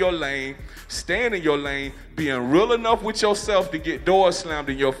finding your lane, staying in your lane, being real enough with yourself to get doors slammed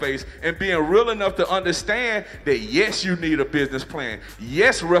in your face, and being real enough to understand that yes, you need a business plan.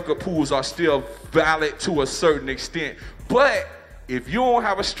 Yes, record pools are still valid to a certain extent, but if you don't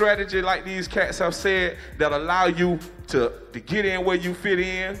have a strategy like these cats have said that allow you to get in where you fit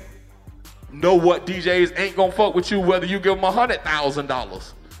in, know what DJs ain't gonna fuck with you whether you give them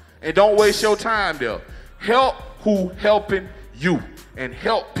 $100,000. And don't waste your time there. Help who helping you, and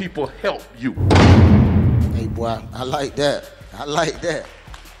help people help you. Hey, boy, I like that. I like that.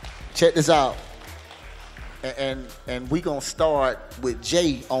 Check this out. And we gonna start with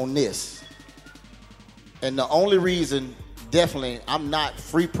Jay on this. And the only reason, definitely, I'm not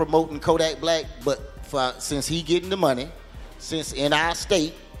free promoting Kodak Black, but since he getting the money, since in our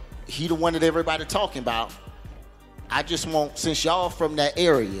state, he the one that everybody talking about, I just want, since y'all from that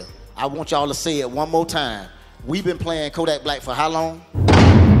area, I want y'all to say it one more time. We've been playing Kodak Black for how long?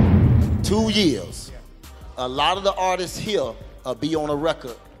 2 years. A lot of the artists here be on a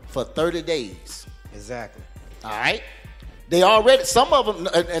record for 30 days. Exactly. All right? They already, some of them,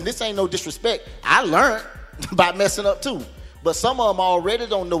 and this ain't no disrespect, I learned by messing up too. But some of them already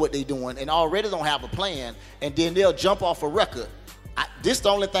don't know what they're doing and already don't have a plan, and then they'll jump off a record. This is the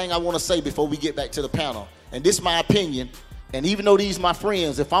only thing I want to say before we get back to the panel, and this is my opinion, and even though these my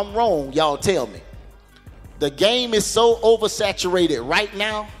friends, if I'm wrong, y'all tell me. The game is so oversaturated right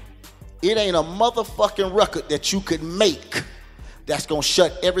now, it ain't a motherfucking record that you could make that's going to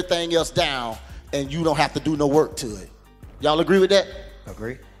shut everything else down and you don't have to do no work to it. Y'all agree with that?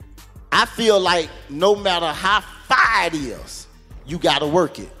 Agree. I feel like no matter how far it is, you got to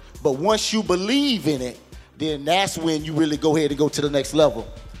work it. But once you believe in it, then that's when you really go ahead and go to the next level.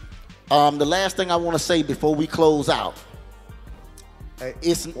 The last thing I want to say before we close out.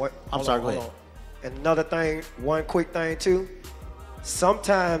 I'm sorry, go ahead. And another thing, one quick thing too.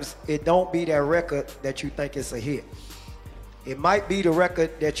 Sometimes it don't be that record that you think is a hit. It might be the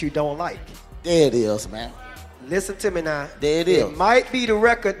record that you don't like. There it is, man. Listen to me now. There it is. It might be the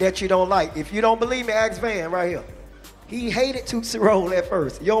record that you don't like. If you don't believe me, ask Van right here. He hated Tootsie Roll at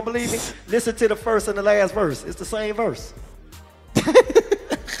first. You don't believe me? Listen to the first and the last verse. It's the same verse.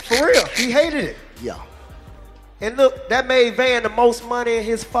 For real. He hated it. Yeah. And look, that made Van the most money in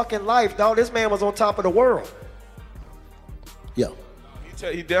his fucking life, dog. This man was on top of the world. Yeah.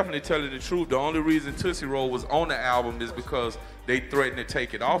 He definitely telling the truth. The only reason Tootsie Roll was on the album is because they threatened to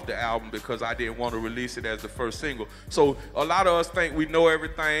take it off the album because I didn't want to release it as the first single. So a lot of us think we know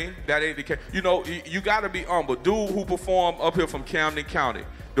everything. That ain't the case. You know, you got to be humble. Dude who performed up here from Camden County,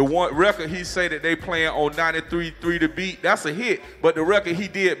 the one record he say that they playing on 93.3 The Beat, that's a hit. But the record he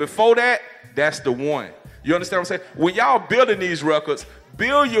did before that, that's the one. You understand what I'm saying? When y'all building these records,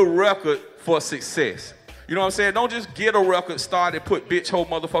 build your record for success. You know what I'm saying? Don't just get a record started, put bitch whole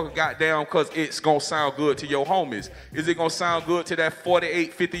motherfucker goddamn because it's going to sound good to your homies. Is it going to sound good to that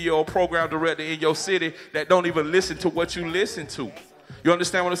 48, 50-year-old program director in your city that don't even listen to what you listen to? You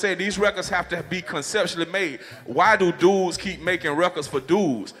understand what I'm saying? These records have to be conceptually made. Why do dudes keep making records for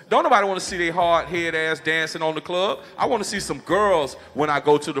dudes? Don't nobody want to see their hard head ass dancing on the club. I want to see some girls when I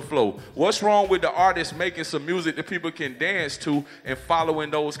go to the flow. What's wrong with the artist making some music that people can dance to and following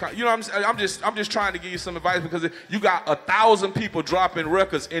those? You know what I'm saying? I'm just trying to give you some advice because you got 1,000 people dropping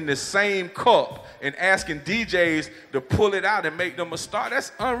records in the same cup and asking DJs to pull it out and make them a star.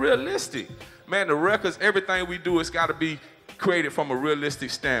 That's unrealistic. Man, the records, everything we do, it's got to be created from a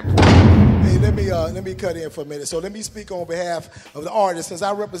realistic standpoint. Hey, let me cut in for a minute. So let me speak on behalf of the artists, since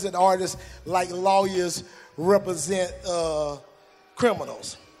I represent artists like lawyers represent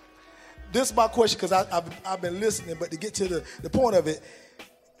criminals. This is my question because I've been listening, but to get to the point of it,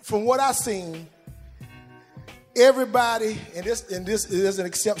 from what I've seen, everybody, and this is an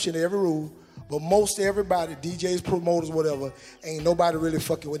exception to every rule, but most everybody, DJs, promoters, whatever, ain't nobody really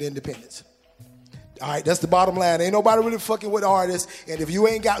fucking with independents. All right, that's the bottom line. Ain't nobody really fucking with artists. And if you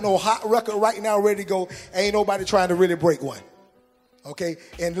ain't got no hot record right now ready to go, ain't nobody trying to really break one. Okay?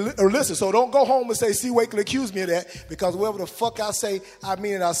 And listen, so don't go home and say, C. Wakely accused me of that, because whatever the fuck I say, I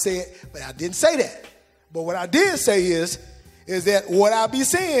mean it, I say it. But I didn't say that. But what I did say is that what I be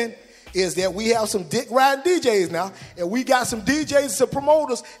saying is that we have some dick-riding DJs now, and we got some DJs and some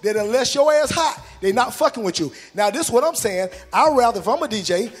promoters that unless your ass hot, they not fucking with you. Now, this is what I'm saying. I'd rather, if I'm a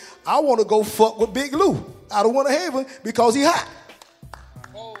DJ, I want to go fuck with Big Lou out of Winter Haven because he hot.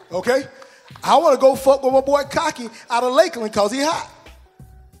 Okay? I want to go fuck with my boy Cocky out of Lakeland because he hot.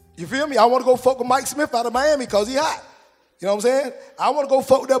 You feel me? I want to go fuck with Mike Smith out of Miami because he hot. You know what I'm saying? I want to go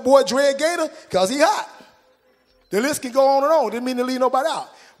fuck with that boy Dre Gator because he hot. The list can go on and on. Didn't mean to leave nobody out.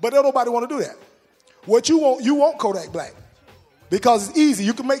 But don't nobody want to do that. What you want Kodak Black. Because it's easy.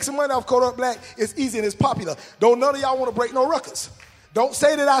 You can make some money off Kodak Black. It's easy and it's popular. Don't none of y'all want to break no records. Don't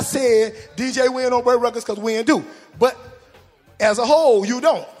say that I said DJ we ain't don't break records because we ain't do. But as a whole, you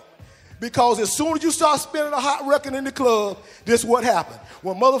don't. Because as soon as you start spinning a hot record in the club, this is what happened.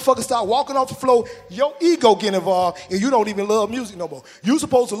 When motherfuckers start walking off the floor, your ego get involved and you don't even love music no more. You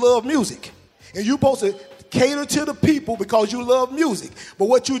supposed to love music. And you're supposed to cater to the people because you love music. But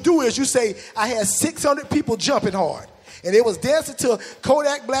what you do is you say, I had 600 people jumping hard. And they was dancing to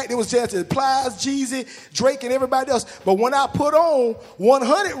Kodak Black. They was dancing to Plies, Jeezy, Drake, and everybody else. But when I put on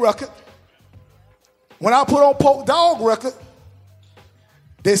 100 record, when I put on Polk Dog record,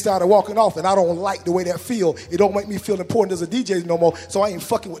 they started walking off, and I don't like the way that feel. It don't make me feel important as a DJ no more, so I ain't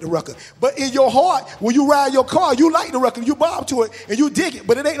fucking with the record. But in your heart, when you ride your car, you like the record, you bob to it, and you dig it,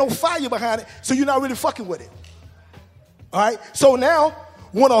 but it ain't no fire behind it, so you're not really fucking with it. All right? So now,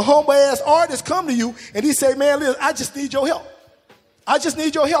 when a humble-ass artist come to you, and he say, man, listen, I just need your help. I just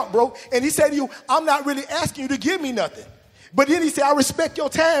need your help, bro. And he said to you, I'm not really asking you to give me nothing. But then he said, I respect your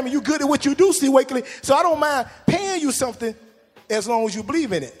time, and you good at what you do, C. Wakely, so I don't mind paying you something as long as you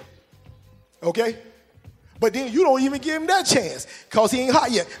believe in it, okay? But then you don't even give him that chance because he ain't hot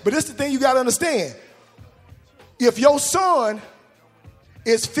yet. But this is the thing you got to understand. If your son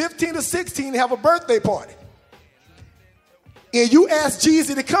is 15 or 16 and have a birthday party, and you ask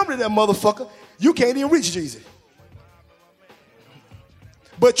Jeezy to come to that motherfucker, you can't even reach Jeezy.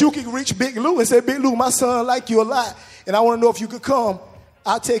 But you can reach Big Lou and say, Big Lou, my son like you a lot, and I want to know if you could come.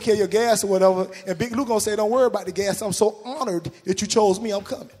 I'll take care of your gas or whatever. And Big Lou gonna say, don't worry about the gas. I'm so honored that you chose me. I'm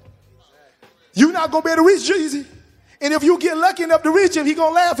coming. You're not gonna be able to reach Jeezy. And if you get lucky enough to reach him, he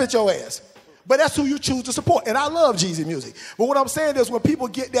gonna laugh at your ass. But that's who you choose to support. And I love Jeezy music. But what I'm saying is when people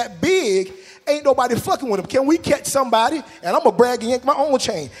get that big, ain't nobody fucking with them. Can we catch somebody? And I'm gonna brag and yank my own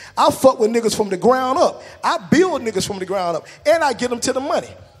chain. I fuck with niggas from the ground up. I build niggas from the ground up. And I get them to the money.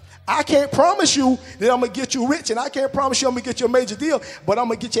 I can't promise you that I'm going to get you rich, and I can't promise you I'm going to get you a major deal, but I'm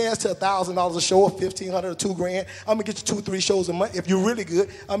going to get your ass to $1,000 a show or $1,500 or $2,000. I'm going to get you 2-3 shows a month. If you're really good,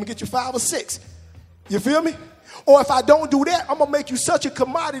 I'm going to get you 5 or 6. You feel me? Or if I don't do that, I'm going to make you such a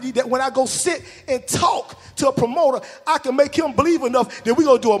commodity that when I go sit and talk to a promoter, I can make him believe enough that we're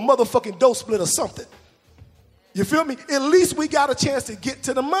going to do a motherfucking dough split or something. You feel me? At least we got a chance to get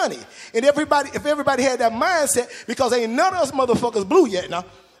to the money. And if everybody had that mindset, because ain't none of us motherfuckers blue yet now.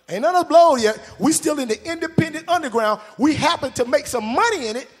 Ain't none of us blow yet. We still in the independent underground. We happen to make some money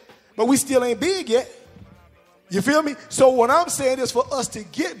in it, but we still ain't big yet. You feel me? So what I'm saying is for us to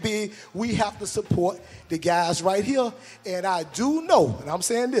get big, we have to support the guys right here. And I do know, and I'm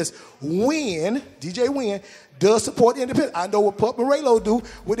saying this, DJ Win does support the independent. I know what Pup and Raylo do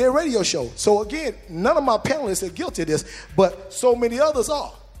with their radio show. So again, none of my panelists are guilty of this, but so many others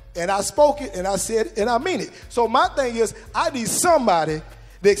are. And I spoke it, and I said it, and I mean it. So my thing is, I need somebody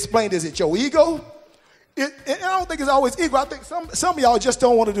to explain, is it your ego? And I don't think it's always ego. I think some of y'all just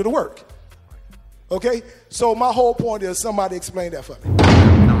don't want to do the work. Okay? So my whole point is somebody explain that for me.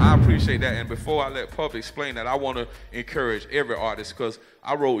 No, I appreciate that. And before I let Pup explain that, I want to encourage every artist because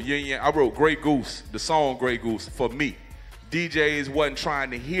I wrote Grey Goose, the song Grey Goose, for me. DJs wasn't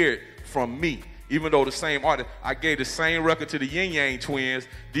trying to hear it from me. Even though the same artist, I gave the same record to the Yin Yang Twins.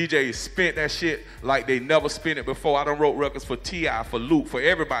 DJs spent that shit like they never spent it before. I done wrote records for T.I., for Luke, for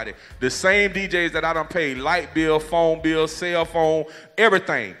everybody. The same DJs that I done paid light bill, phone bill, cell phone,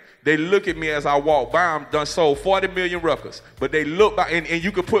 everything. They look at me as I walk by. I'm done sold 40 million records. But they look by, and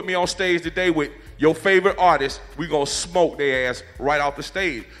you could put me on stage today with your favorite artist, we gonna smoke their ass right off the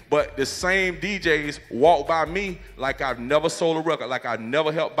stage. But the same DJs walk by me like I've never sold a record, like I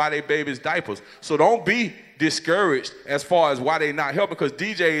never helped buy their babies diapers. So don't be discouraged as far as why they not helping, because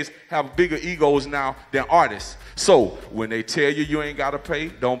DJs have bigger egos now than artists. So when they tell you you ain't gotta pay,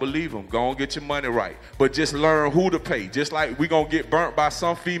 don't believe them. Go and get your money right. But just learn who to pay. Just like we gonna get burnt by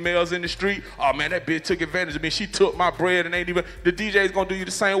some females in the street. Oh man, that bitch took advantage of me. She took my bread and ain't even, the DJ's gonna do you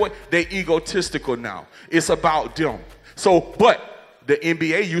the same way. They egotistical now. It's about them. So, but the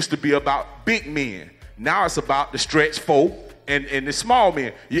NBA used to be about big men. Now it's about the stretch four and the small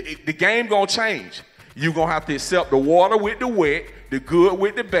men. The game gonna change. You're gonna have to accept the water with the wet, the good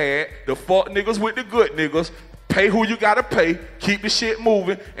with the bad, the fuck niggas with the good niggas. Pay who you gotta pay, keep the shit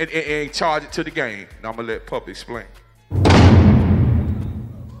moving, and charge it to the game. Now I'm gonna let Pup explain.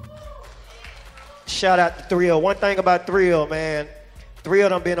 Shout out to Thrill. One thing about Thrill, man, Thrill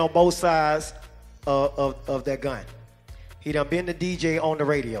done been on both sides of that gun. He done been the DJ on the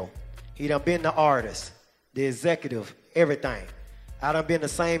radio. He done been the artist, the executive, everything. I done been the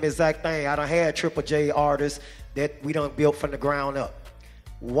same exact thing. I done had Triple J artists that we done built from the ground up.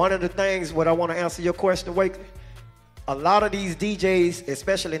 One of the things, what I want to answer your question, Wakely, a lot of these DJs,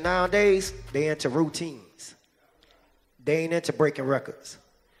 especially nowadays, they into routines. They ain't into breaking records.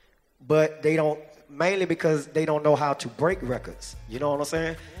 But they don't, mainly because they don't know how to break records. You know what I'm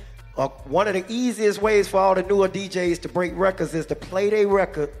saying? One of the easiest ways for all the newer DJs to break records is to play their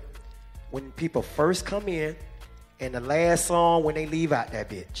record when people first come in and the last song when they leave out that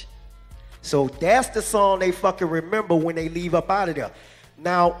bitch. So that's the song they fucking remember when they leave up out of there.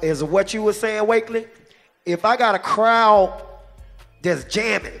 Now, as what you were saying, Wakely, if I got a crowd that's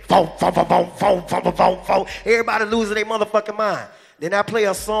jamming, everybody losing their motherfucking mind, then I play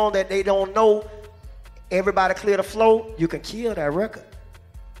a song that they don't know, everybody clear the flow, you can kill that record.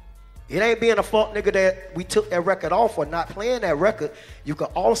 It ain't being a fuck nigga that we took that record off or not playing that record. You can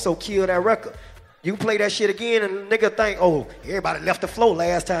also kill that record. You play that shit again and the nigga think, oh, everybody left the flow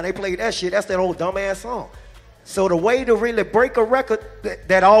last time they played that shit. That's that old dumbass song. So the way to really break a record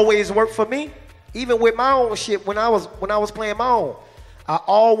that always worked for me, even with my own shit when I was playing my own, I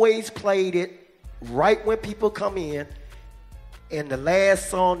always played it right when people come in and the last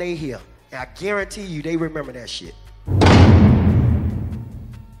song they hear. And I guarantee you they remember that shit.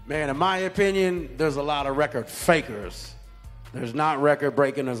 Man, in my opinion, there's a lot of record fakers. There's not record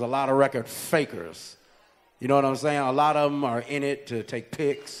breaking, there's a lot of record fakers. You know what I'm saying? A lot of them are in it to take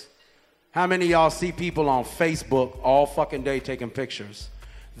pics. How many of y'all see people on Facebook all fucking day taking pictures?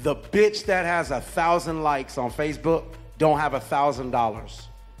 The bitch that has 1,000 likes on Facebook don't have $1,000.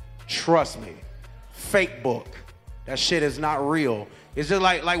 Trust me. Fake book. That shit is not real. It's just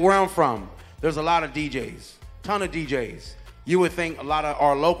like where I'm from. There's a lot of DJs, ton of DJs. You would think a lot of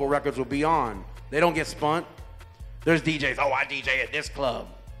our local records would be on. They don't get spun. There's DJs, oh, I DJ at this club.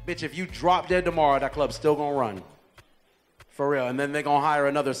 Bitch, if you drop dead tomorrow, that club's still gonna run. For real. And then they're gonna hire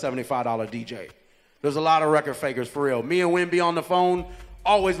another $75 DJ. There's a lot of record fakers, for real. Me and Win be on the phone,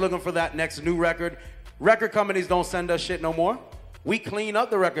 always looking for that next new record. Record companies don't send us shit no more. We clean up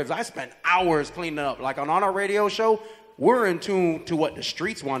the records. I spent hours cleaning up. Like on our radio show, we're in tune to what the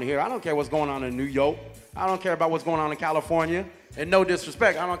streets want to hear. I don't care what's going on in New York. I don't care about what's going on in California. And no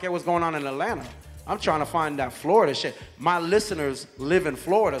disrespect, I don't care what's going on in Atlanta. I'm trying to find that Florida shit. My listeners live in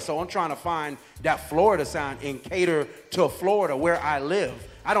Florida, so I'm trying to find that Florida sound and cater to Florida where I live.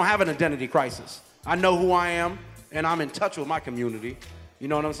 I don't have an identity crisis. I know who I am, and I'm in touch with my community. You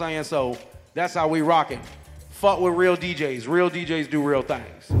know what I'm saying? So that's how we rock it. Fuck with real DJs. Real DJs do real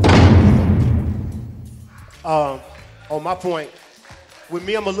things. On my point, with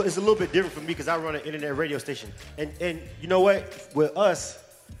me, it's a little bit different for me because I run an internet radio station. And you know what? With us,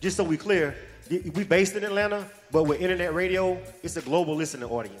 just so we clear, we based in Atlanta, but with internet radio, it's a global listening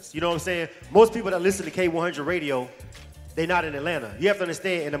audience. You know what I'm saying? Most people that listen to K100 radio, they're not in Atlanta. You have to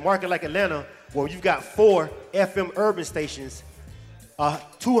understand, in a market like Atlanta, where you've got 4 FM urban stations,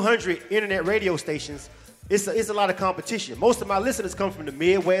 200 internet radio stations, it's a lot of competition. Most of my listeners come from the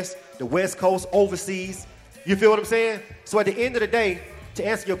Midwest, the West Coast, overseas. You feel what I'm saying? So at the end of the day, to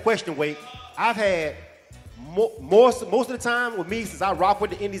answer your question, Wade, I've had most of the time with me, since I rock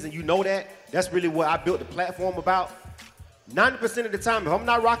with the indies and you know that's really what I built the platform about. 90% of the time, if I'm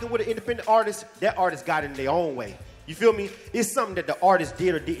not rocking with an independent artist, that artist got it in their own way. You feel me? It's something that the artist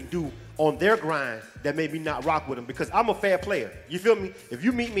did or didn't do on their grind that made me not rock with them because I'm a fair player. You feel me? If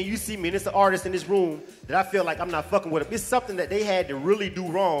you meet me, you see me, and it's an artist in this room that I feel like I'm not fucking with them. It's something that they had to really do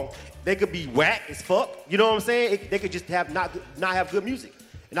wrong. They could be whack as fuck. You know what I'm saying? They could just not have good music.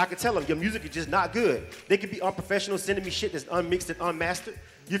 And I can tell them, your music is just not good. They could be unprofessional, sending me shit that's unmixed and unmastered.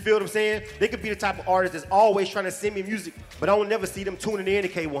 You feel what I'm saying? They could be the type of artist that's always trying to send me music, but I don't never see them tuning in to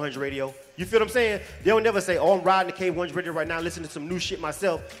K100 radio. You feel what I'm saying? They'll never say, oh, I'm riding the K100 radio right now, listening to some new shit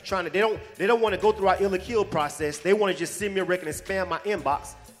myself. They don't want to go through our ill or kill process. They want to just send me a record and spam my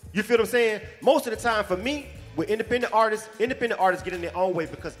inbox. You feel what I'm saying? Most of the time for me, with independent artists get in their own way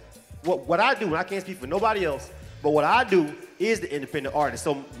because what I do, and I can't speak for nobody else, but what I do is the independent artist.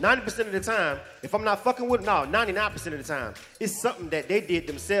 So 90% of the time, if I'm not fucking with them, 99% of the time, it's something that they did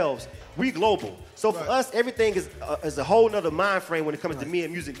themselves. We global. So for us, everything is a whole nother mind frame when it comes to me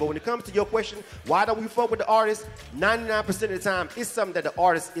and music. But when it comes to your question, why don't we fuck with the artist? 99% of the time, it's something that the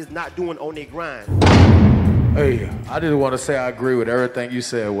artist is not doing on their grind. Hey, I just want to say I agree with everything you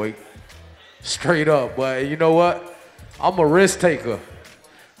said, Wake. Straight up. But you know what? I'm a risk taker.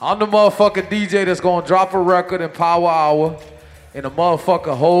 I'm the motherfucking DJ that's gonna drop a record in Power Hour and the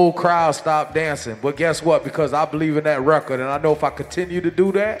motherfucking whole crowd stop dancing. But guess what? Because I believe in that record and I know if I continue to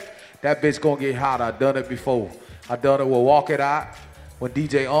do that, that bitch gonna get hot. I done it before. I done it with Walk It Out. When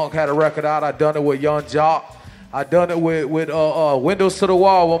DJ Unk had a record out, I done it with Young Jock. I done it with Windows to the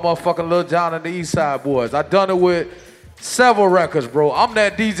Wall with motherfucking Lil Jon and the East Side Boys. I done it with several records, bro. I'm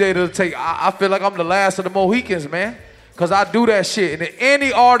that DJ to take, I feel like I'm the last of the Mohicans, man. Because I do that shit. And if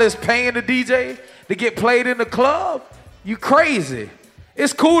any artist paying the DJ to get played in the club, you crazy.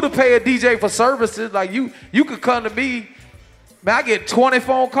 It's cool to pay a DJ for services. Like you could come to me, man, I get 20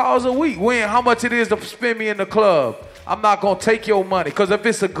 phone calls a week. When how much it is to spend me in the club. I'm not going to take your money. Because if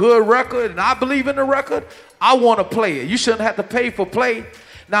it's a good record and I believe in the record, I want to play it. You shouldn't have to pay for play.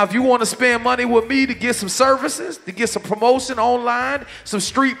 Now, if you want to spend money with me to get some services, to get some promotion online, some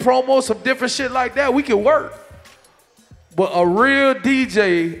street promos, some different shit like that, we can work. But a real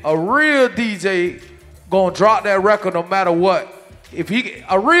DJ gonna drop that record no matter what.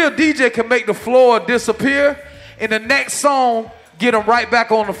 A real DJ can make the floor disappear, and the next song get them right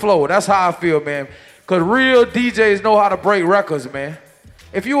back on the floor. That's how I feel, man. Cause real DJs know how to break records, man.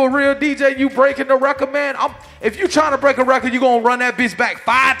 If you a real DJ, you breaking the record, man. If you trying to break a record, you gonna run that bitch back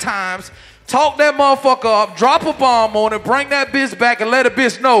 5 times, talk that motherfucker up, drop a bomb on it, bring that bitch back, and let a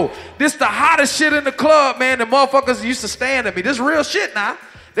bitch know this the hottest shit in the club, man. The motherfuckers used to stand at me. This real shit now.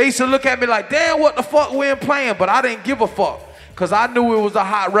 They used to look at me like, damn, what the fuck we ain't playing? But I didn't give a fuck. Because I knew it was a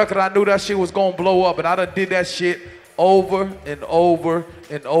hot record. I knew that shit was going to blow up. And I done did that shit over and over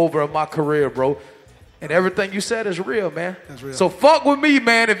and over in my career, bro. And everything you said is real, man. That's real. So fuck with me,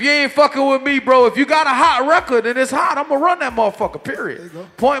 man. If you ain't fucking with me, bro, if you got a hot record and it's hot, I'm going to run that motherfucker, period. There you go.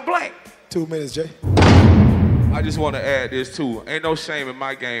 Point blank. 2 minutes, Jay. I just want to add this, too. Ain't no shame in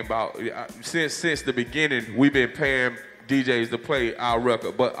my game about, since the beginning, we've been paying DJs to play our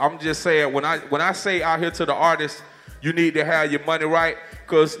record. But I'm just saying, when I say out here to the artists, you need to have your money right,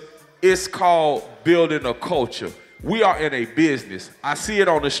 because it's called building a culture. We are in a business. I see it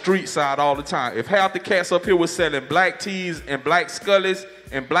on the street side all the time. If half the cats up here was selling black tees and black Scullies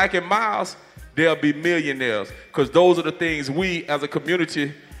and Black and Miles, they'll be millionaires, because those are the things we as a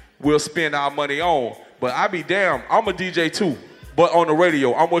community will spend our money on. But I be damned, I'm a DJ too, but on the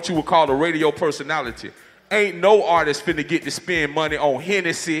radio. I'm what you would call a radio personality. Ain't no artist finna get to spend money on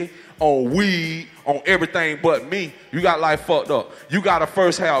Hennessy, on weed, on everything but me. You got life fucked up. You gotta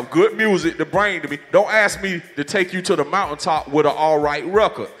first have good music to bring to me. Don't ask me to take you to the mountaintop with an all right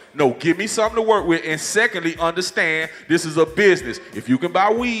record. No, give me something to work with. And secondly, understand this is a business. If you can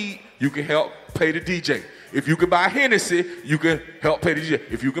buy weed, you can help pay the DJ. If you can buy Hennessy, you can help pay the DJ.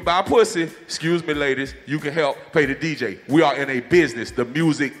 If you can buy pussy, excuse me ladies, you can help pay the DJ. We are in a business, the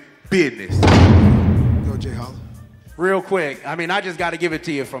music business. Go, Jay Holler. Real quick, I mean, I just got to give it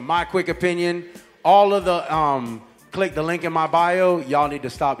to you. From my quick opinion, all of the, click the link in my bio, y'all need to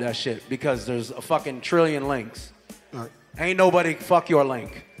stop that shit, because there's a fucking trillion links. All right. Ain't nobody fuck your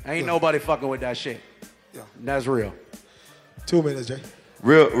link. Ain't nobody fucking with that shit. Yeah. That's real. 2 minutes, Jay.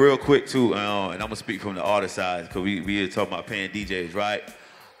 Real quick, too, and I'm going to speak from the artist side, because we here talking about paying DJs, right?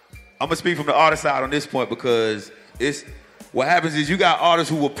 I'm going to speak from the artist side on this point, because what happens is you got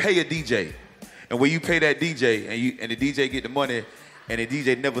artists who will pay a DJ. And when you pay that DJ and the DJ get the money and the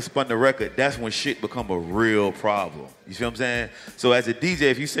DJ never spun the record, that's when shit become a real problem. You see what I'm saying? So as a DJ,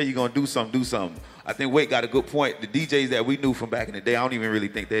 if you say you're going to do something. I think Wade got a good point. The DJs that we knew from back in the day, I don't even really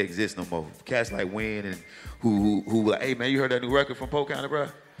think they exist no more. Cats like Win and who like, hey, man, you heard that new record from Polk County, bro?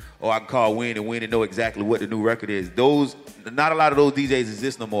 Or I can call Win and know exactly what the new record is. Not a lot of those DJs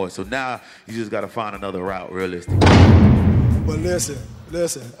exist no more. So now you just got to find another route, realistically. But listen,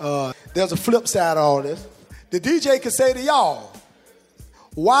 there's a flip side of all this. The DJ can say to y'all,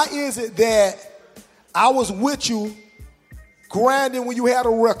 why is it that I was with you grinding when you had a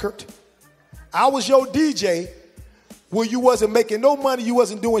record? I was your DJ when you wasn't making no money, you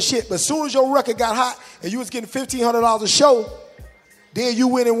wasn't doing shit. But as soon as your record got hot and you was getting $1,500 a show, then you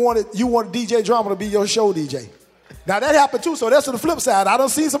went and wanted DJ Drama to be your show DJ. Now that happened too, so that's the flip side. I done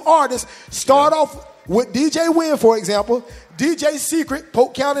seen some artists start off with DJ Win, for example, DJ Secret,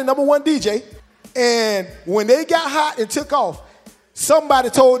 Polk County #1 DJ, and when they got hot and took off, somebody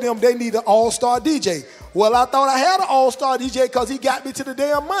told them they need an all-star DJ. Well, I thought I had an all-star DJ because he got me to the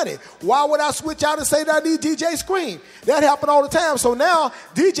damn money. Why would I switch out and say that I need DJ Scream? That happened all the time. So now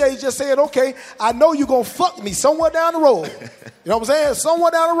DJ's just saying, okay, I know you're going to fuck me somewhere down the road. You know what I'm saying?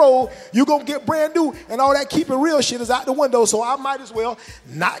 Somewhere down the road, you're going to get brand new, and all that keep it real shit is out the window. So I might as well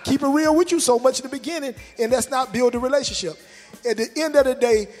not keep it real with you so much in the beginning, and let's not build a relationship. At the end of the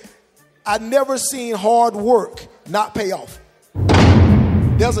day, I never seen hard work not pay off.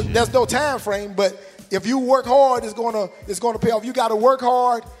 There's no time frame, but if you work hard, it's gonna pay off. You got to work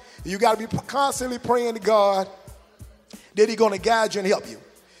hard. You got to be constantly praying to God that He's gonna guide you and help you,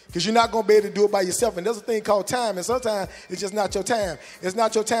 because you're not gonna be able to do it by yourself. And there's a thing called time, and sometimes it's just not your time. It's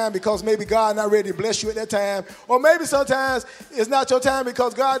not your time because maybe God not ready to bless you at that time, or maybe sometimes it's not your time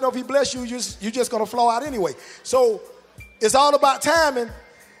because God know if He bless you, you're just gonna flow out anyway. So it's all about timing.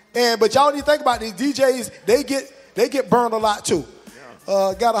 But y'all need to think about these DJs. They get burned a lot too.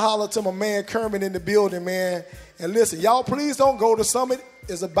 Gotta holler to my man Kermit in the building, man. And listen, y'all please don't go. The summit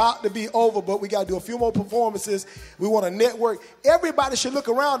is about to be over, but we gotta do a few more performances. We want to network. Everybody should look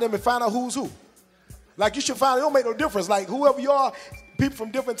around them and find out who's who. Like, you should find, it don't make no difference. Like, whoever you are, people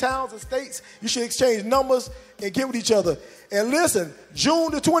from different towns and states, you should exchange numbers and get with each other. And listen,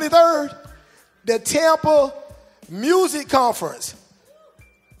 June the 23rd, the Tampa Music Conference.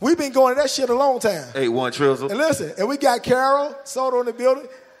 We've been going to that shit a long time. 8-1 Trizzle. And listen, and we got Carol Soto in the building,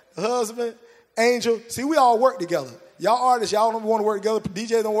 her husband, Angel. See, we all work together. Y'all artists, y'all don't want to work together.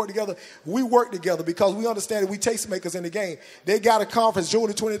 DJs don't work together. We work together because we understand that we tastemakers in the game. They got a conference June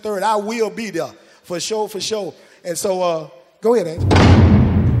the 23rd. I will be there for sure. And so, go ahead, Angel.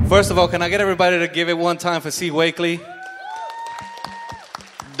 First of all, can I get everybody to give it one time for C. Wakely?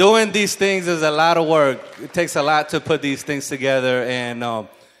 Doing these things is a lot of work. It takes a lot to put these things together, and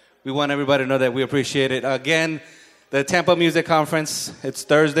we want everybody to know that we appreciate it. Again, the Tampa Music Conference, it's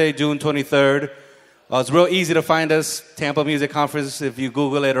Thursday, June 23rd. It's real easy to find us, Tampa Music Conference, if you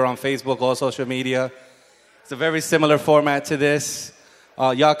Google it or on Facebook or social media. It's a very similar format to this.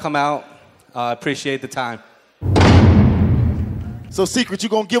 Y'all come out. Appreciate the time. So, Secret, you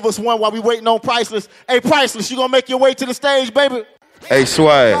going to give us one while we waiting on Priceless. Hey, Priceless, you going to make your way to the stage, baby? Hey,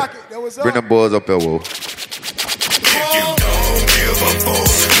 Swag, bring them boys up there, whoa.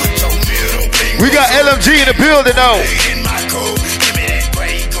 We got LMG in the building, though.